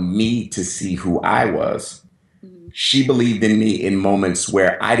allowed me to see who I was. Mm-hmm. She believed in me in moments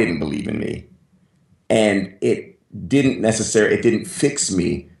where I didn't believe in me. And it didn't fix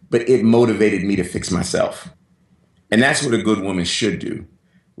me, but it motivated me to fix myself. And that's what a good woman should do.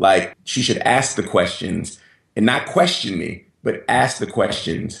 Like, she should ask the questions and not question me, but ask the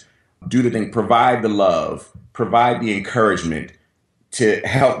questions, do the thing, provide the love, provide the encouragement to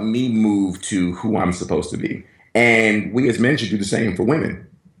help me move to who I'm supposed to be. And we as men should do the same for women.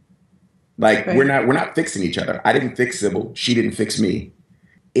 Like, we're not fixing each other. I didn't fix Sybil. She didn't fix me.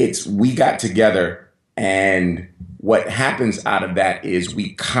 We got together, and what happens out of that is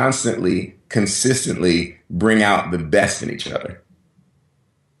we consistently bring out the best in each other.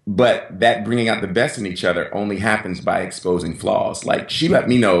 But that bringing out the best in each other only happens by exposing flaws. Like, she taught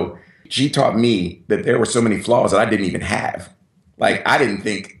me that there were so many flaws that I didn't even have. Like, I didn't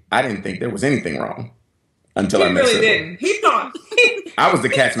think there was anything wrong until I met Sybil. He really didn't. He thought I was the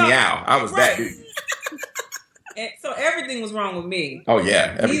cat's meow. I was that dude. And so everything was wrong with me. Oh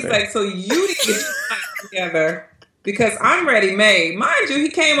yeah, everything. He's like, so you need to get your life together because I'm ready made. Mind you, he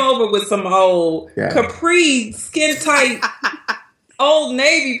came over with some old capri skin tight Old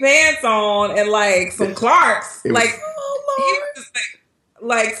Navy pants on and like some Clarks. He was just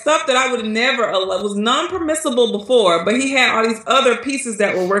like stuff that I would have never was non-permissible before, but he had all these other pieces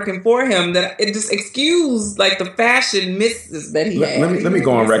that were working for him that it just excused like the fashion misses that he had. Let me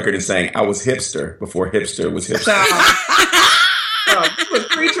go on record as saying I was hipster before hipster was hipster. He was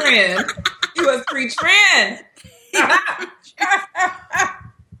pre-trend. He was pre-trend.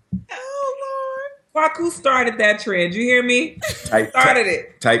 Oh Lord! Kwaku started that trend. You hear me? Started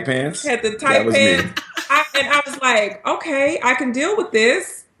it. Tight pants. Had the tight pants. I was like, okay, I can deal with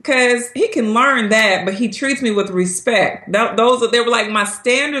this because he can learn that, but he treats me with respect. They were like my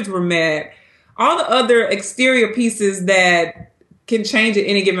standards were met. All the other exterior pieces that can change at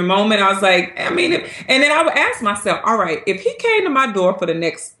any given moment, I was like, and then I would ask myself, all right, if he came to my door for the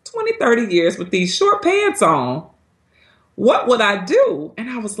next 20, 30 years with these short pants on, what would I do? And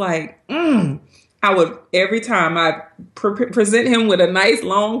I was like, I would, every time I present him with a nice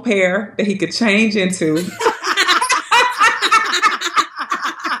long pair that he could change into.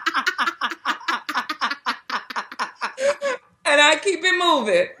 And I keep it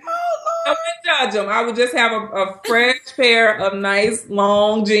moving. I wouldn't judge him. I would just have a fresh pair of nice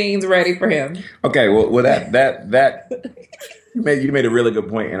long jeans ready for him. Okay, well that you made a really good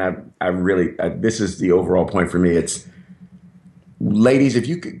point, and I really this is the overall point for me. It's, ladies, if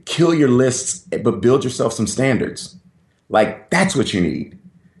you could kill your lists but build yourself some standards, like that's what you need,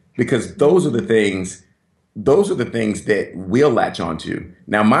 because those are the things that we'll latch onto.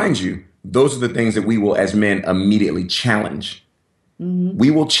 Now, mind you, those are the things that we will, as men, immediately challenge. Mm-hmm. We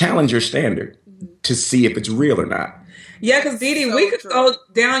will challenge your standard to see if it's real or not. Yeah, because Dee Dee, we could go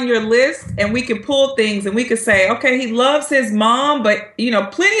down your list and we could pull things and we could say, okay, he loves his mom, but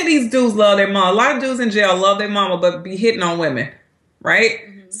plenty of these dudes love their mom. A lot of dudes in jail love their mama, but be hitting on women. Right?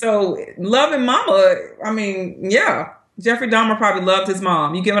 Mm-hmm. So loving mama, Jeffrey Dahmer probably loved his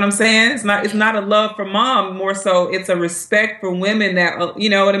mom. You get what I'm saying? It's not a love for mom, more so it's a respect for women that, you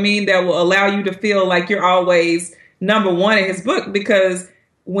know what I mean, that will allow you to feel like you're always number one in his book, because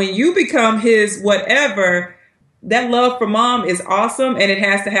when you become his whatever, that love for mom is awesome and it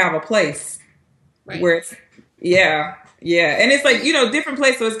has to have a place. Right. Where it's, yeah. And it's like, different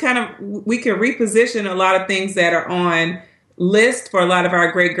places. So it's kind of, we can reposition a lot of things that are on list for a lot of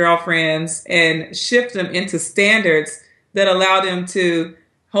our great girlfriends and shift them into standards that allow them to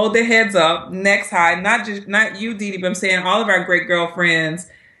hold their heads up, necks high. Not you, Dee Dee, but I'm saying all of our great girlfriends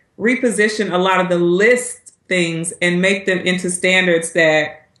reposition a lot of the list things and make them into standards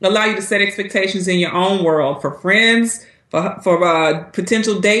that allow you to set expectations in your own world for friends, for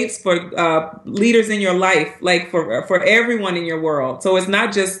potential dates, for leaders in your life, like for everyone in your world. So it's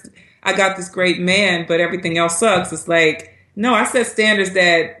not just I got this great man, but everything else sucks. It's like, no, I set standards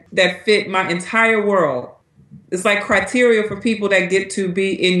that fit my entire world. It's like criteria for people that get to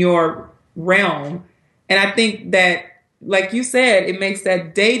be in your realm. And I think that, like you said, it makes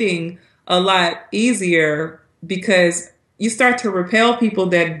that dating a lot easier because you start to repel people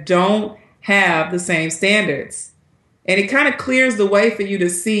that don't have the same standards. And it kind of clears the way for you to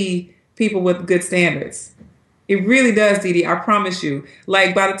see people with good standards. It really does, Dee Dee. I promise you.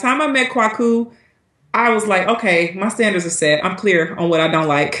 Like, by the time I met Kwaku, I was like, okay, my standards are set. I'm clear on what I don't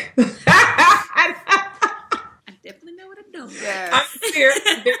like. I definitely know what I don't like. Yes. I'm very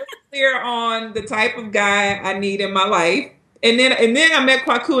clear on the type of guy I need in my life. And then I met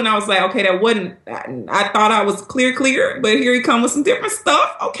Kwaku and I was like, okay, that wasn't, I thought I was clear, but here he come with some different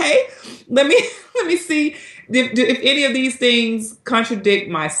stuff. Okay, let me see if any of these things contradict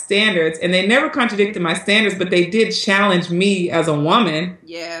my standards. And they never contradicted my standards, but they did challenge me as a woman.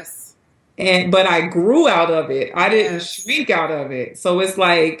 Yes. But I grew out of it. I didn't shrink out of it. So it's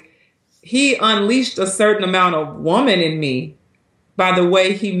like he unleashed a certain amount of woman in me by the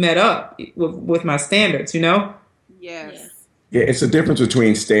way he met up with my standards, you know? Yes. Yeah, it's a difference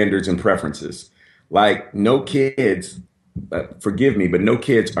between standards and preferences. Like no kids, forgive me, but no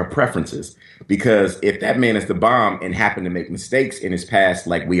kids are preferences. Because if that man is the bomb and happened to make mistakes in his past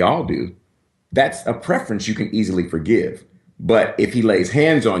like we all do, that's a preference you can easily forgive. But if he lays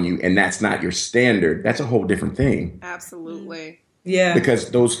hands on you and that's not your standard, that's a whole different thing. Absolutely. Yeah. Because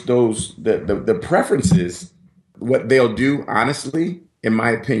the preferences, what they'll do, honestly, in my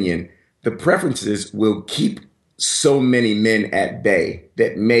opinion, the preferences will keep so many men at bay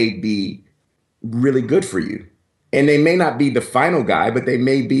that may be really good for you. And they may not be the final guy, but they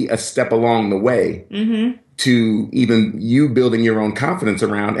may be a step along the way to even you building your own confidence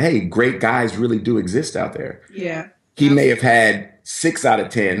around, hey, great guys really do exist out there. Yeah. He may have had 6 out of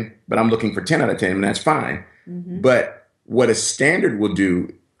 10, but I'm looking for 10 out of 10, and that's fine. But what a standard will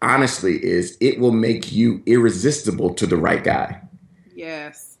do, honestly, is it will make you irresistible to the right guy.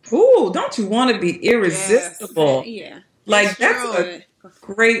 Yes. Ooh, don't you want to be irresistible? Yeah. Like, that's a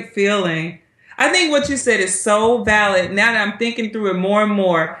great feeling. I think what you said is so valid. Now that I'm thinking through it more and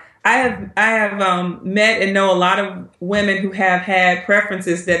more, I have met and know a lot of women who have had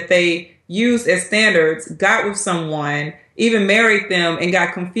preferences that they used as standards, got with someone, even married them, and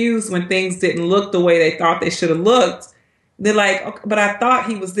got confused when things didn't look the way they thought they should have looked. They're like, okay, but I thought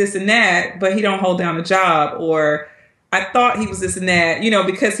he was this and that, but he don't hold down a job. Or I thought he was this and that,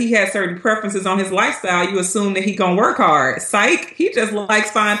 because he had certain preferences on his lifestyle. You assume that he gonna work hard. Psych, he just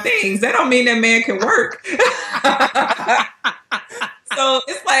likes fine things. That don't mean that man can work. So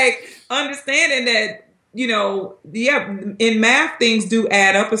it's like understanding that, in math, things do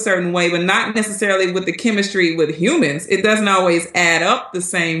add up a certain way, but not necessarily with the chemistry with humans. It doesn't always add up the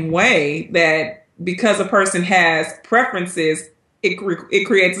same way. That because a person has preferences, it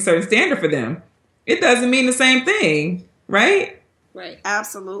creates a certain standard for them. It doesn't mean the same thing, right? Right.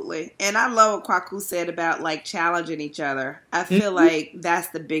 Absolutely. And I love what Kwaku said about like challenging each other. I feel like that's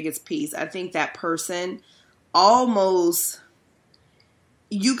the biggest piece. I think that person almost,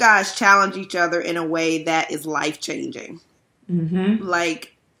 you guys challenge each other in a way that is life-changing.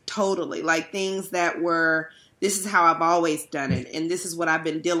 Like totally. Like things that were, this is how I've always done it. And this is what I've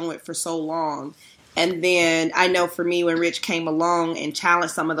been dealing with for so long. And then I know for me, when Rich came along and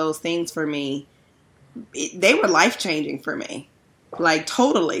challenged some of those things for me, they were life-changing for me. Like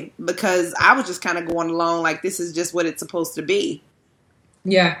totally. Because I was just kind of going along like this is just what it's supposed to be.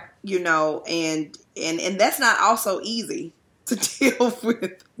 Yeah. And that's not also easy to deal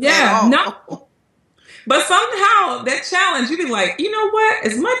with. Yeah, no. But somehow that challenge, you be like, you know what?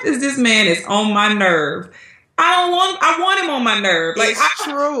 As much as this man is on my nerve, I want him on my nerve. Like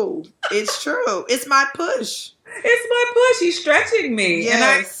true. It's true. It's my push. It's my push. He's stretching me.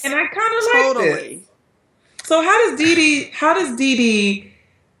 Yes. And I kind of like this. So how does Dee Dee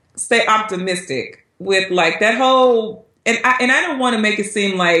stay optimistic with like that whole, and I don't want to make it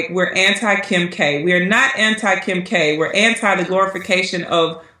seem like we're anti-Kim K. We are not anti-Kim K. We're anti the glorification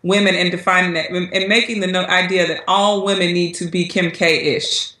of women and defining that and making the idea that all women need to be Kim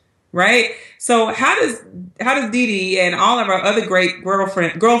K-ish, right? So how does Dee Dee and all of our other great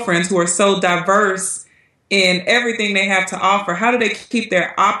girlfriends who are so diverse in everything they have to offer, how do they keep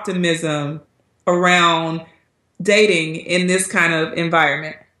their optimism around dating in this kind of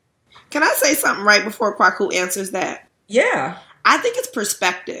environment? Can I say something right before Kwaku answers that? Yeah. I think it's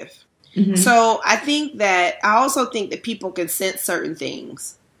perspective. So I also think that people can sense certain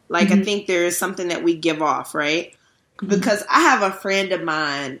things. Like I think there is something that we give off, right? Because I have a friend of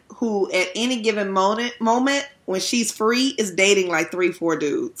mine who at any given moment when she's free is dating like 3-4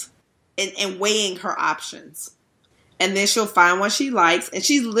 dudes and weighing her options. And then she'll find one she likes and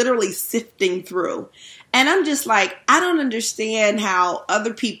she's literally sifting through. And I'm just like, I don't understand how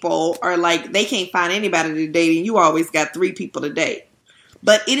other people are like, they can't find anybody to date and you always got 3 people to date.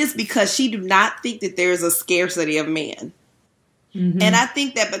 But it is because she do not think that there's a scarcity of men. And I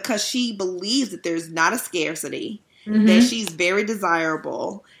think that because she believes that there's not a scarcity, that she's very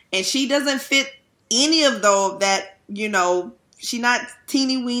desirable, and she doesn't fit any of that, she's not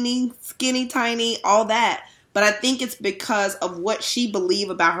teeny weeny, skinny, tiny, all that. But I think it's because of what she believes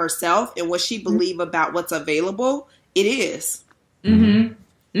about herself and what she believes about what's available It is. Mm-hmm.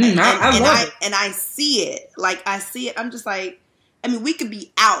 I love it. And I see it. Like, I see it. I'm just like, I mean, we could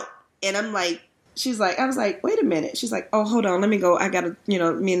be out. And I'm like, I was like, wait a minute. She's like, oh, hold on. Let me go. I got to, me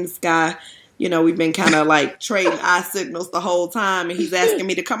and this guy, we've been kind of like trading eye signals the whole time. And he's asking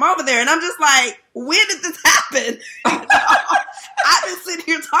me to come over there. And I'm just like, when did this happen? I've been sitting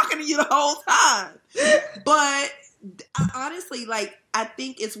here talking to you the whole time. But honestly, like, I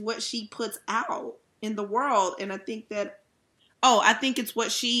think it's what she puts out in the world. And I think that, I think it's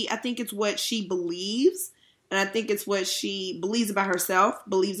what she believes. And I think it's what she believes about herself,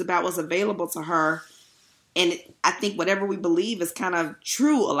 believes about what's available to her. And I think whatever we believe is kind of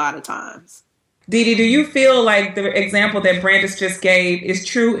true a lot of times. Dee, do you feel like the example that Brandis just gave is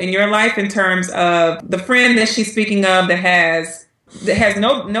true in your life in terms of the friend that she's speaking of that has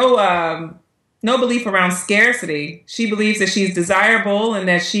no belief around scarcity? She believes that she's desirable and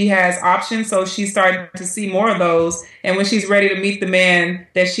that she has options, so she's starting to see more of those. And when she's ready to meet the man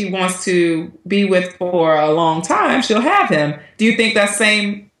that she wants to be with for a long time, she'll have him. Do you think that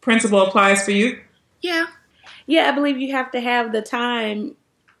same principle applies for you? Yeah. Yeah, I believe you have to have the time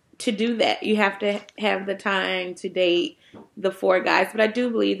to do that. You have to have the time to date the 4 guys. But I do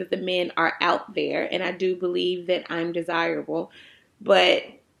believe that the men are out there, and I do believe that I'm desirable. But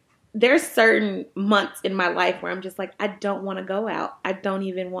there's certain months in my life where I'm just like, I don't want to go out. I don't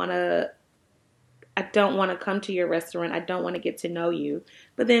want to come to your restaurant. I don't want to get to know you.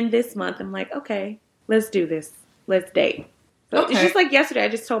 But then this month I'm like, okay, let's do this. Let's date. So It's just like yesterday. I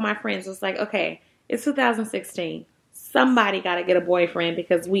just told my friends, it's like, okay, it's 2016. Somebody got to get a boyfriend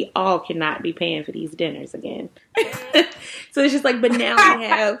because we all cannot be paying for these dinners again. So it's just like, but now we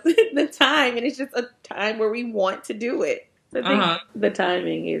have the time, and it's just a time where we want to do it. So I think the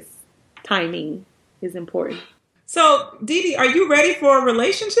timing is important. So, Dee, are you ready for a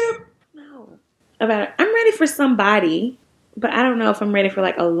relationship? No. I'm ready for somebody, but I don't know if I'm ready for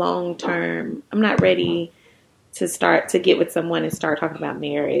like a long term. I'm not ready to get with someone and start talking about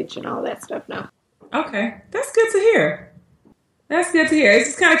marriage and all that stuff now. Okay. That's good to hear. It's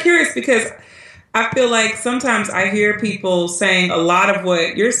just kind of curious because I feel like sometimes I hear people saying a lot of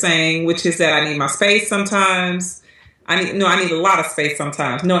what you're saying, which is that I need my space sometimes. I need a lot of space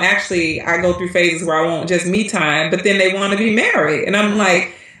sometimes. No, actually, I go through phases where I want just me time, but then they want to be married. And I'm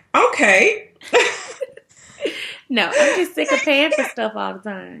like, okay. No, I'm just sick of paying for stuff all the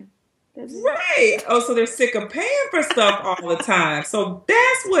time. Right. Oh, so they're sick of paying for stuff all the time. So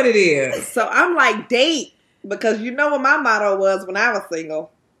that's what it is. So I'm like, date, because you know what my motto was when I was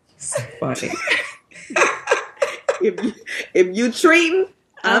single. So funny. If you treating,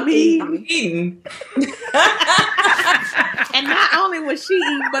 I'm eating. And not only was she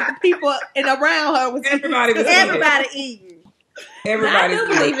eating, but the people around her was everybody eating. I do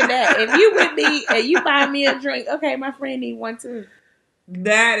believe in that. If you with me and you buy me a drink, okay, my friend need one too.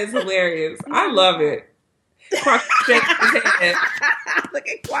 That is hilarious. I love it. Kwaku shake his head. Look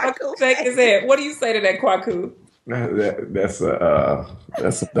at Kwaku. Shake his head. What do you say to that, Kwaku? That's a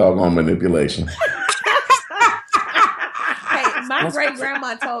doggone manipulation. Hey, my great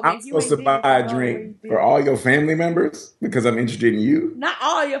grandma told me I'm supposed to buy a drink for all your family members because I'm interested in you. Not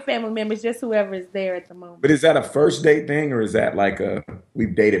all your family members, just whoever is there at the moment. But is that a first date thing, or is that like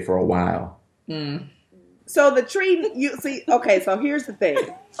we've dated for a while? So the treating, you see, okay, so here's the thing.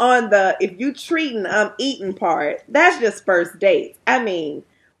 On the, if you treating, I'm eating part, that's just first date. I mean,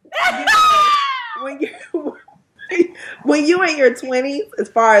 when you in your 20s, as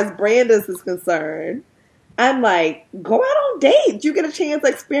far as Brandis is concerned, I'm like, go out on dates. You get a chance to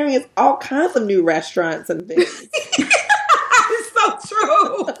experience all kinds of new restaurants and things. It's so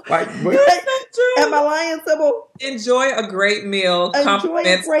true. Like, it's so true. Am I lying, Sybil? Enjoy a great meal. Enjoy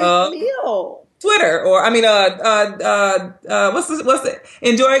a great meal. Twitter, or what's the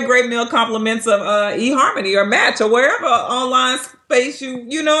enjoy a great meal compliments of eHarmony or Match or wherever online space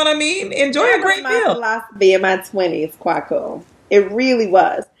you know what I mean. Enjoy a great meal. My philosophy in my 20s, Kwaku. It really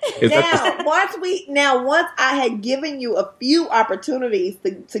was. Once I had given you a few opportunities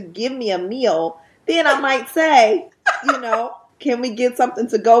to give me a meal, then I might say, can we get something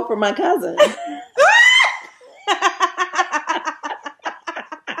to go for my cousin?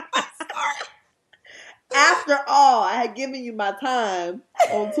 After all, I had given you my time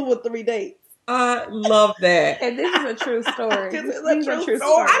on 2 or 3 dates. I love that. And this is a true story. This is a true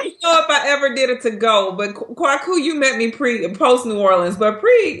story. I don't know if I ever did it to go, but Kwaku, you met me post New Orleans, but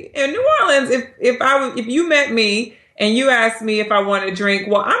in New Orleans, if you met me and you asked me if I wanted a drink,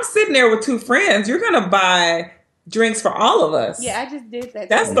 well, I'm sitting there with 2 friends. You're gonna buy drinks for all of us. Yeah, I just did that.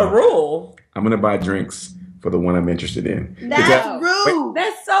 That's the rule. I'm gonna buy drinks for the one I'm interested in. That's rude.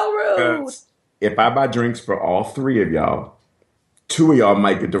 That's so rude. if I buy drinks for all three of y'all, two of y'all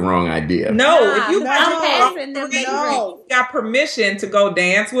might get the wrong idea. No, if you got permission to go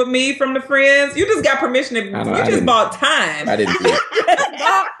dance with me from the friends, you just got permission. You just bought time. I didn't do it.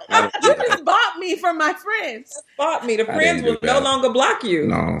 You just bought me from my friends. Bought me. The friends will no longer block you.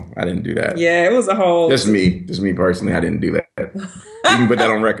 No, I didn't do that. Yeah, it was a whole. Just me personally. I didn't do that. You can put that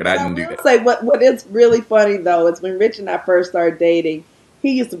on record. I didn't do that. Say what is really funny though is when Rich and I first started dating,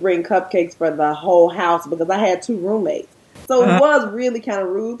 he used to bring cupcakes for the whole house because I had two roommates. So it was really kind of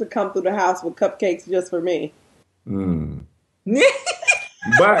rude to come through the house with cupcakes just for me. Mm.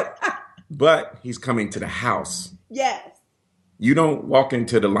 But he's coming to the house. Yes. You don't walk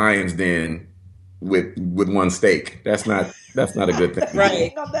into the lion's den with one steak. That's not a good thing.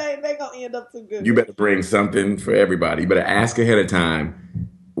 Right. They gonna end up too good. You better bring something for everybody. You better ask ahead of time.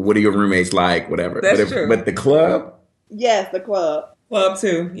 What are your roommates like? Whatever. That's true. But the club? Yes, the club. Club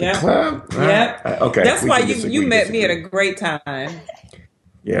too. Yeah. Club? Yeah. Okay. That's why you met me at a great time.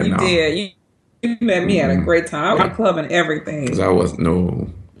 Yeah, you did. You met me at a great time. I went clubbing everything. Because I was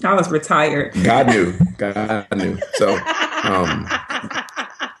retired. God knew. So,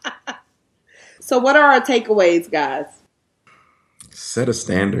 So what are our takeaways, guys? Set a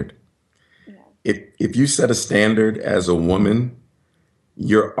standard. If you set a standard as a woman,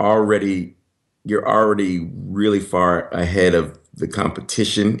 you're already really far ahead of the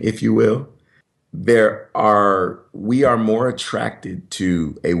competition, if you will. We are more attracted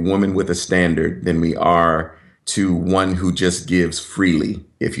to a woman with a standard than we are to one who just gives freely,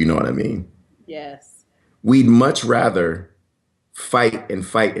 if you know what I mean. Yes. We'd much rather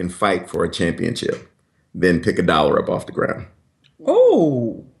fight for a championship than pick $1 up off the ground.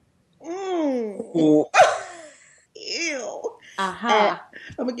 Oh. Ew. Uh-huh.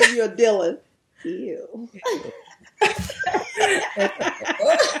 I'm going to give you a Dylan. Ew.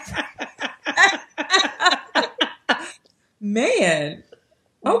 Man.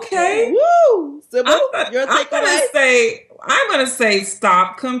 Okay. Woo! Sybil, your takeaway? I'm gonna say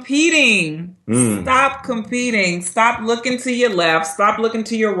stop competing. Stop competing. Stop looking to your left. Stop looking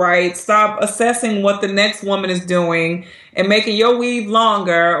to your right. Stop assessing what the next woman is doing and making your weave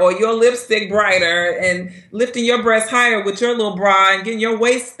longer or your lipstick brighter and lifting your breasts higher with your little bra and getting your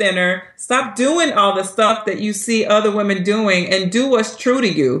waist thinner. Stop doing all the stuff that you see other women doing and do what's true to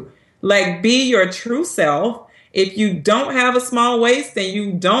you. Like, be your true self. If you don't have a small waist and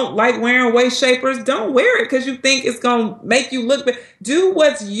you don't like wearing waist shapers, don't wear it because you think it's going to make you look better. Do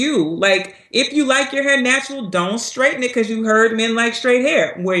what's you. Like, if you like your hair natural, don't straighten it because you heard men like straight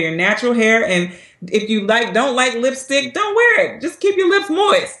hair. Wear your natural hair. And if you don't like lipstick, don't wear it. Just keep your lips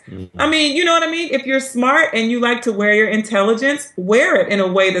moist. Mm-hmm. I mean, you know what I mean? If you're smart and you like to wear your intelligence, wear it in a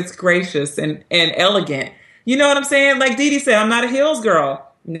way that's gracious and elegant. You know what I'm saying? Like Dee Dee said, I'm not a heels girl.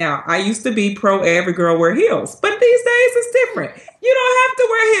 Now, I used to be pro every girl wear heels, but these days it's different. You don't have to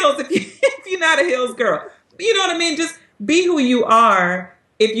wear heels if you're not a heels girl. You know what I mean? Just be who you are.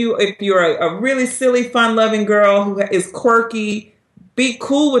 If you're a really silly, fun-loving girl who is quirky, be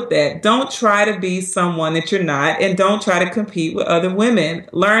cool with that. Don't try to be someone that you're not, and don't try to compete with other women.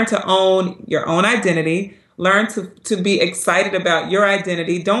 Learn to own your own identity. Learn to be excited about your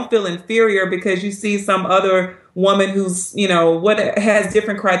identity. Don't feel inferior because you see some other woman who's, has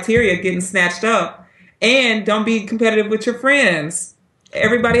different criteria getting snatched up. And don't be competitive with your friends.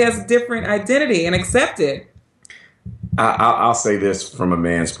 Everybody has a different identity and accept it. I'll say this from a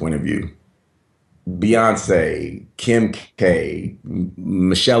man's point of view. Beyonce, Kim K,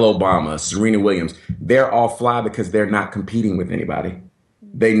 Michelle Obama, Serena Williams, they're all fly because they're not competing with anybody.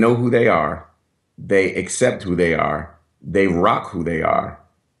 They know who they are. They accept who they are. They rock who they are.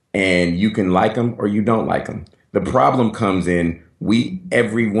 And you can like them or you don't like them. The problem comes in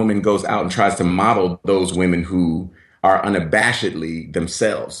every woman goes out and tries to model those women who are unabashedly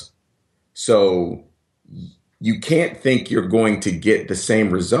themselves. So you can't think you're going to get the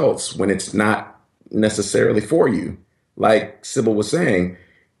same results when it's not necessarily for you. Like Sybil was saying,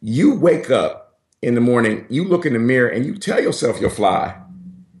 you wake up in the morning, you look in the mirror and you tell yourself you're fly.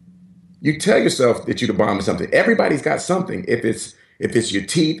 You tell yourself that you're the bomb or something. Everybody's got something. If it's your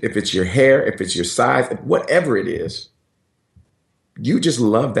teeth, if it's your hair, if it's your size, whatever it is, you just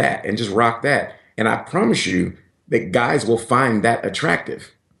love that and just rock that. And I promise you that guys will find that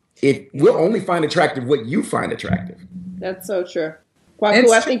attractive. We'll only find attractive what you find attractive. That's so true.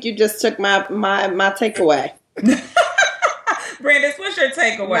 Kwaku, I think you just took my takeaway. Brandis, what's your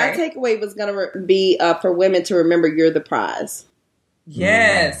takeaway? My takeaway was going to be for women to remember you're the prize.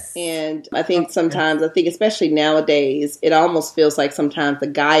 Yes. And I think especially nowadays, it almost feels like sometimes the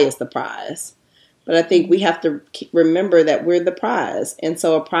guy is the prize. But I think we have to remember that we're the prize. And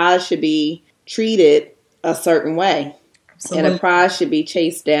so a prize should be treated a certain way. Absolutely. And a prize should be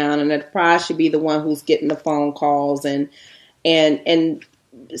chased down, and a prize should be the one who's getting the phone calls. And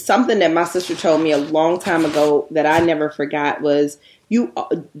something that my sister told me a long time ago that I never forgot was, you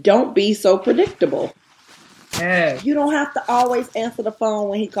don't be so predictable. Yes. You don't have to always answer the phone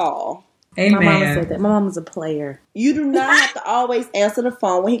when he calls. Amen. My mama said that. My mama's a player. You do not have to always answer the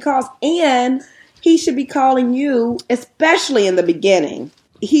phone when he calls. And he should be calling you, especially in the beginning.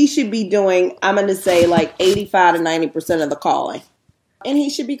 He should be doing, I'm going to say, like 85 to 90% of the calling. And he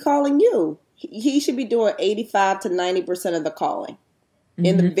should be calling you. He should be doing 85 to 90% of the calling. Mm-hmm.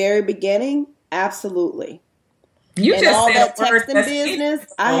 In the very beginning, absolutely. You and just all said that texting business,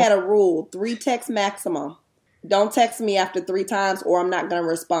 I had a rule, 3 texts maximum. Don't text me after 3 times or I'm not going to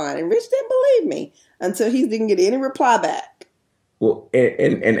respond. And Rich didn't believe me until he didn't get any reply back. Well,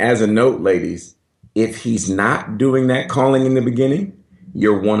 and as a note, ladies, if he's not doing that calling in the beginning,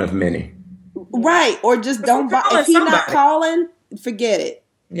 you're one of many. Right. Or just don't. If he's not calling, forget it.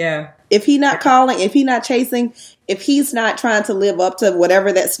 Yeah. If he's not calling, if he's not chasing, if he's not trying to live up to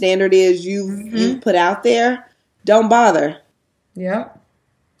whatever that standard is you've put out there, don't bother. Yep.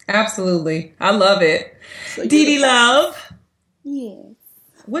 Absolutely. I love it. So Dee Dee Love. Yes.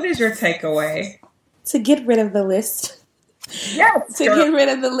 What is your takeaway? To get rid of the list. Yes. To get rid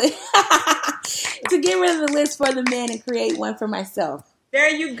of the list. To get rid of the list for the man and create one for myself. There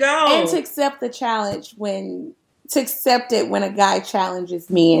you go. And to accept the challenge to accept it when a guy challenges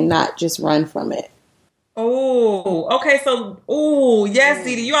me and not just run from it. Oh, okay. So, yes,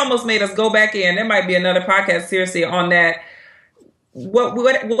 Dee Dee, you almost made us go back in. There might be another podcast seriously on that.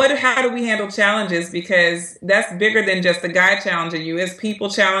 How do we handle challenges? Because that's bigger than just the guy challenging you. It's people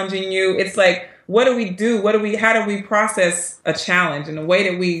challenging you. It's like, what do we do? How do we process a challenge in the way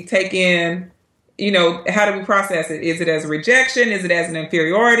that we take in, how do we process it? Is it as a rejection? Is it as an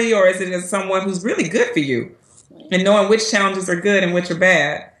inferiority? Or is it as someone who's really good for you? And knowing which challenges are good and which are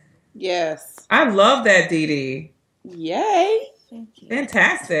bad. Yes. I love that, Dee Dee. Yay. Thank you.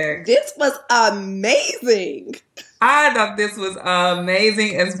 Fantastic. This was amazing. I thought this was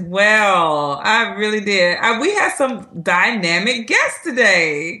amazing as well. I really did. We had some dynamic guests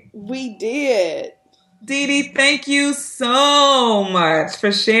today. We did. Dee Dee, thank you so much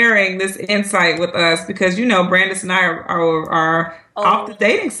for sharing this insight with us because, Brandis and I are off the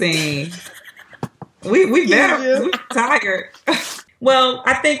dating scene. We better. We're tired. Well,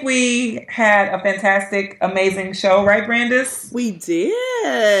 I think we had a fantastic, amazing show, right, Brandis? We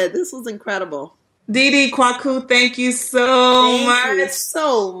did. This was incredible. Dee Dee Kwaku, thank you so much. Thank you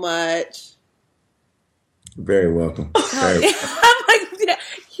so much. Very welcome. I'm like,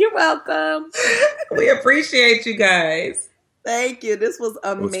 you're welcome. We appreciate you guys. Thank you. This was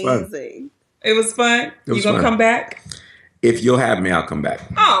amazing. It was fun. You gonna come back? If you'll have me, I'll come back.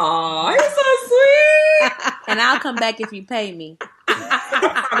 Aw, you're so sweet. And I'll come back if you pay me.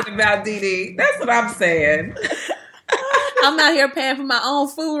 I'm talking about Dee Dee. That's what I'm saying. I'm out here paying for my own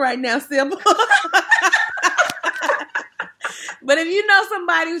food right now, Sybil. But if you know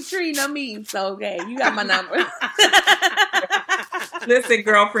somebody who's treating on me, it's okay. You got my number. Listen,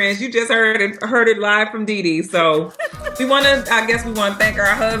 girlfriends, you just heard it live from Dee Dee. So we want to thank our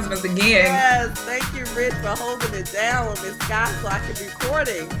husbands again. Yes, thank you, Rich, for holding it down on this guy so I can be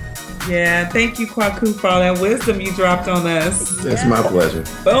recording. Yeah, thank you, Kwaku, for all that wisdom you dropped on us. It's my pleasure.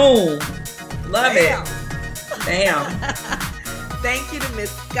 Boom. Love it. Damn. Thank you to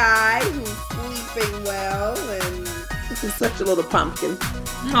Miss Sky, who's sleeping well, and she's such a little pumpkin.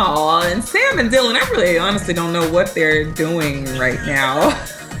 Aw, and Sam and Dylan, I really honestly don't know what they're doing right now.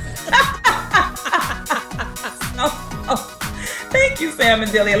 Thank you, Sam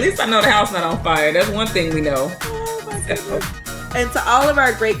and Dylan. At least I know the house not on fire. That's one thing we know. Oh, my goodness. And to all of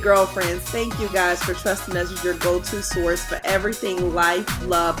our great girlfriends, thank you guys for trusting us as your go-to source for everything life,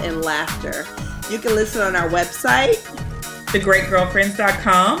 love, and laughter. You can listen on our website,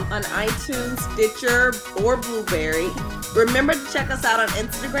 thegreatgirlfriends.com, on iTunes, Stitcher, or Blueberry. Remember to check us out on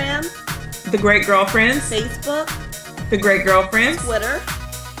Instagram, The Great Girlfriends, Facebook, The Great Girlfriends, Twitter,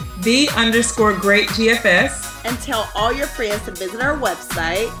 _Great GFS, and tell all your friends to visit our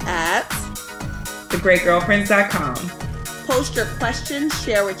website at thegreatgirlfriends.com. Post your questions,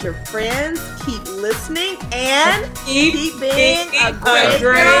 share with your friends, keep listening, and keep being a great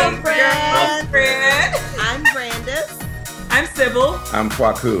girlfriend. I'm Brandis. I'm Sybil. I'm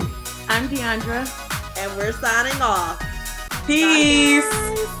Kwaku. I'm Deandra. And we're signing off. Peace.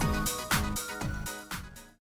 Bye, guys.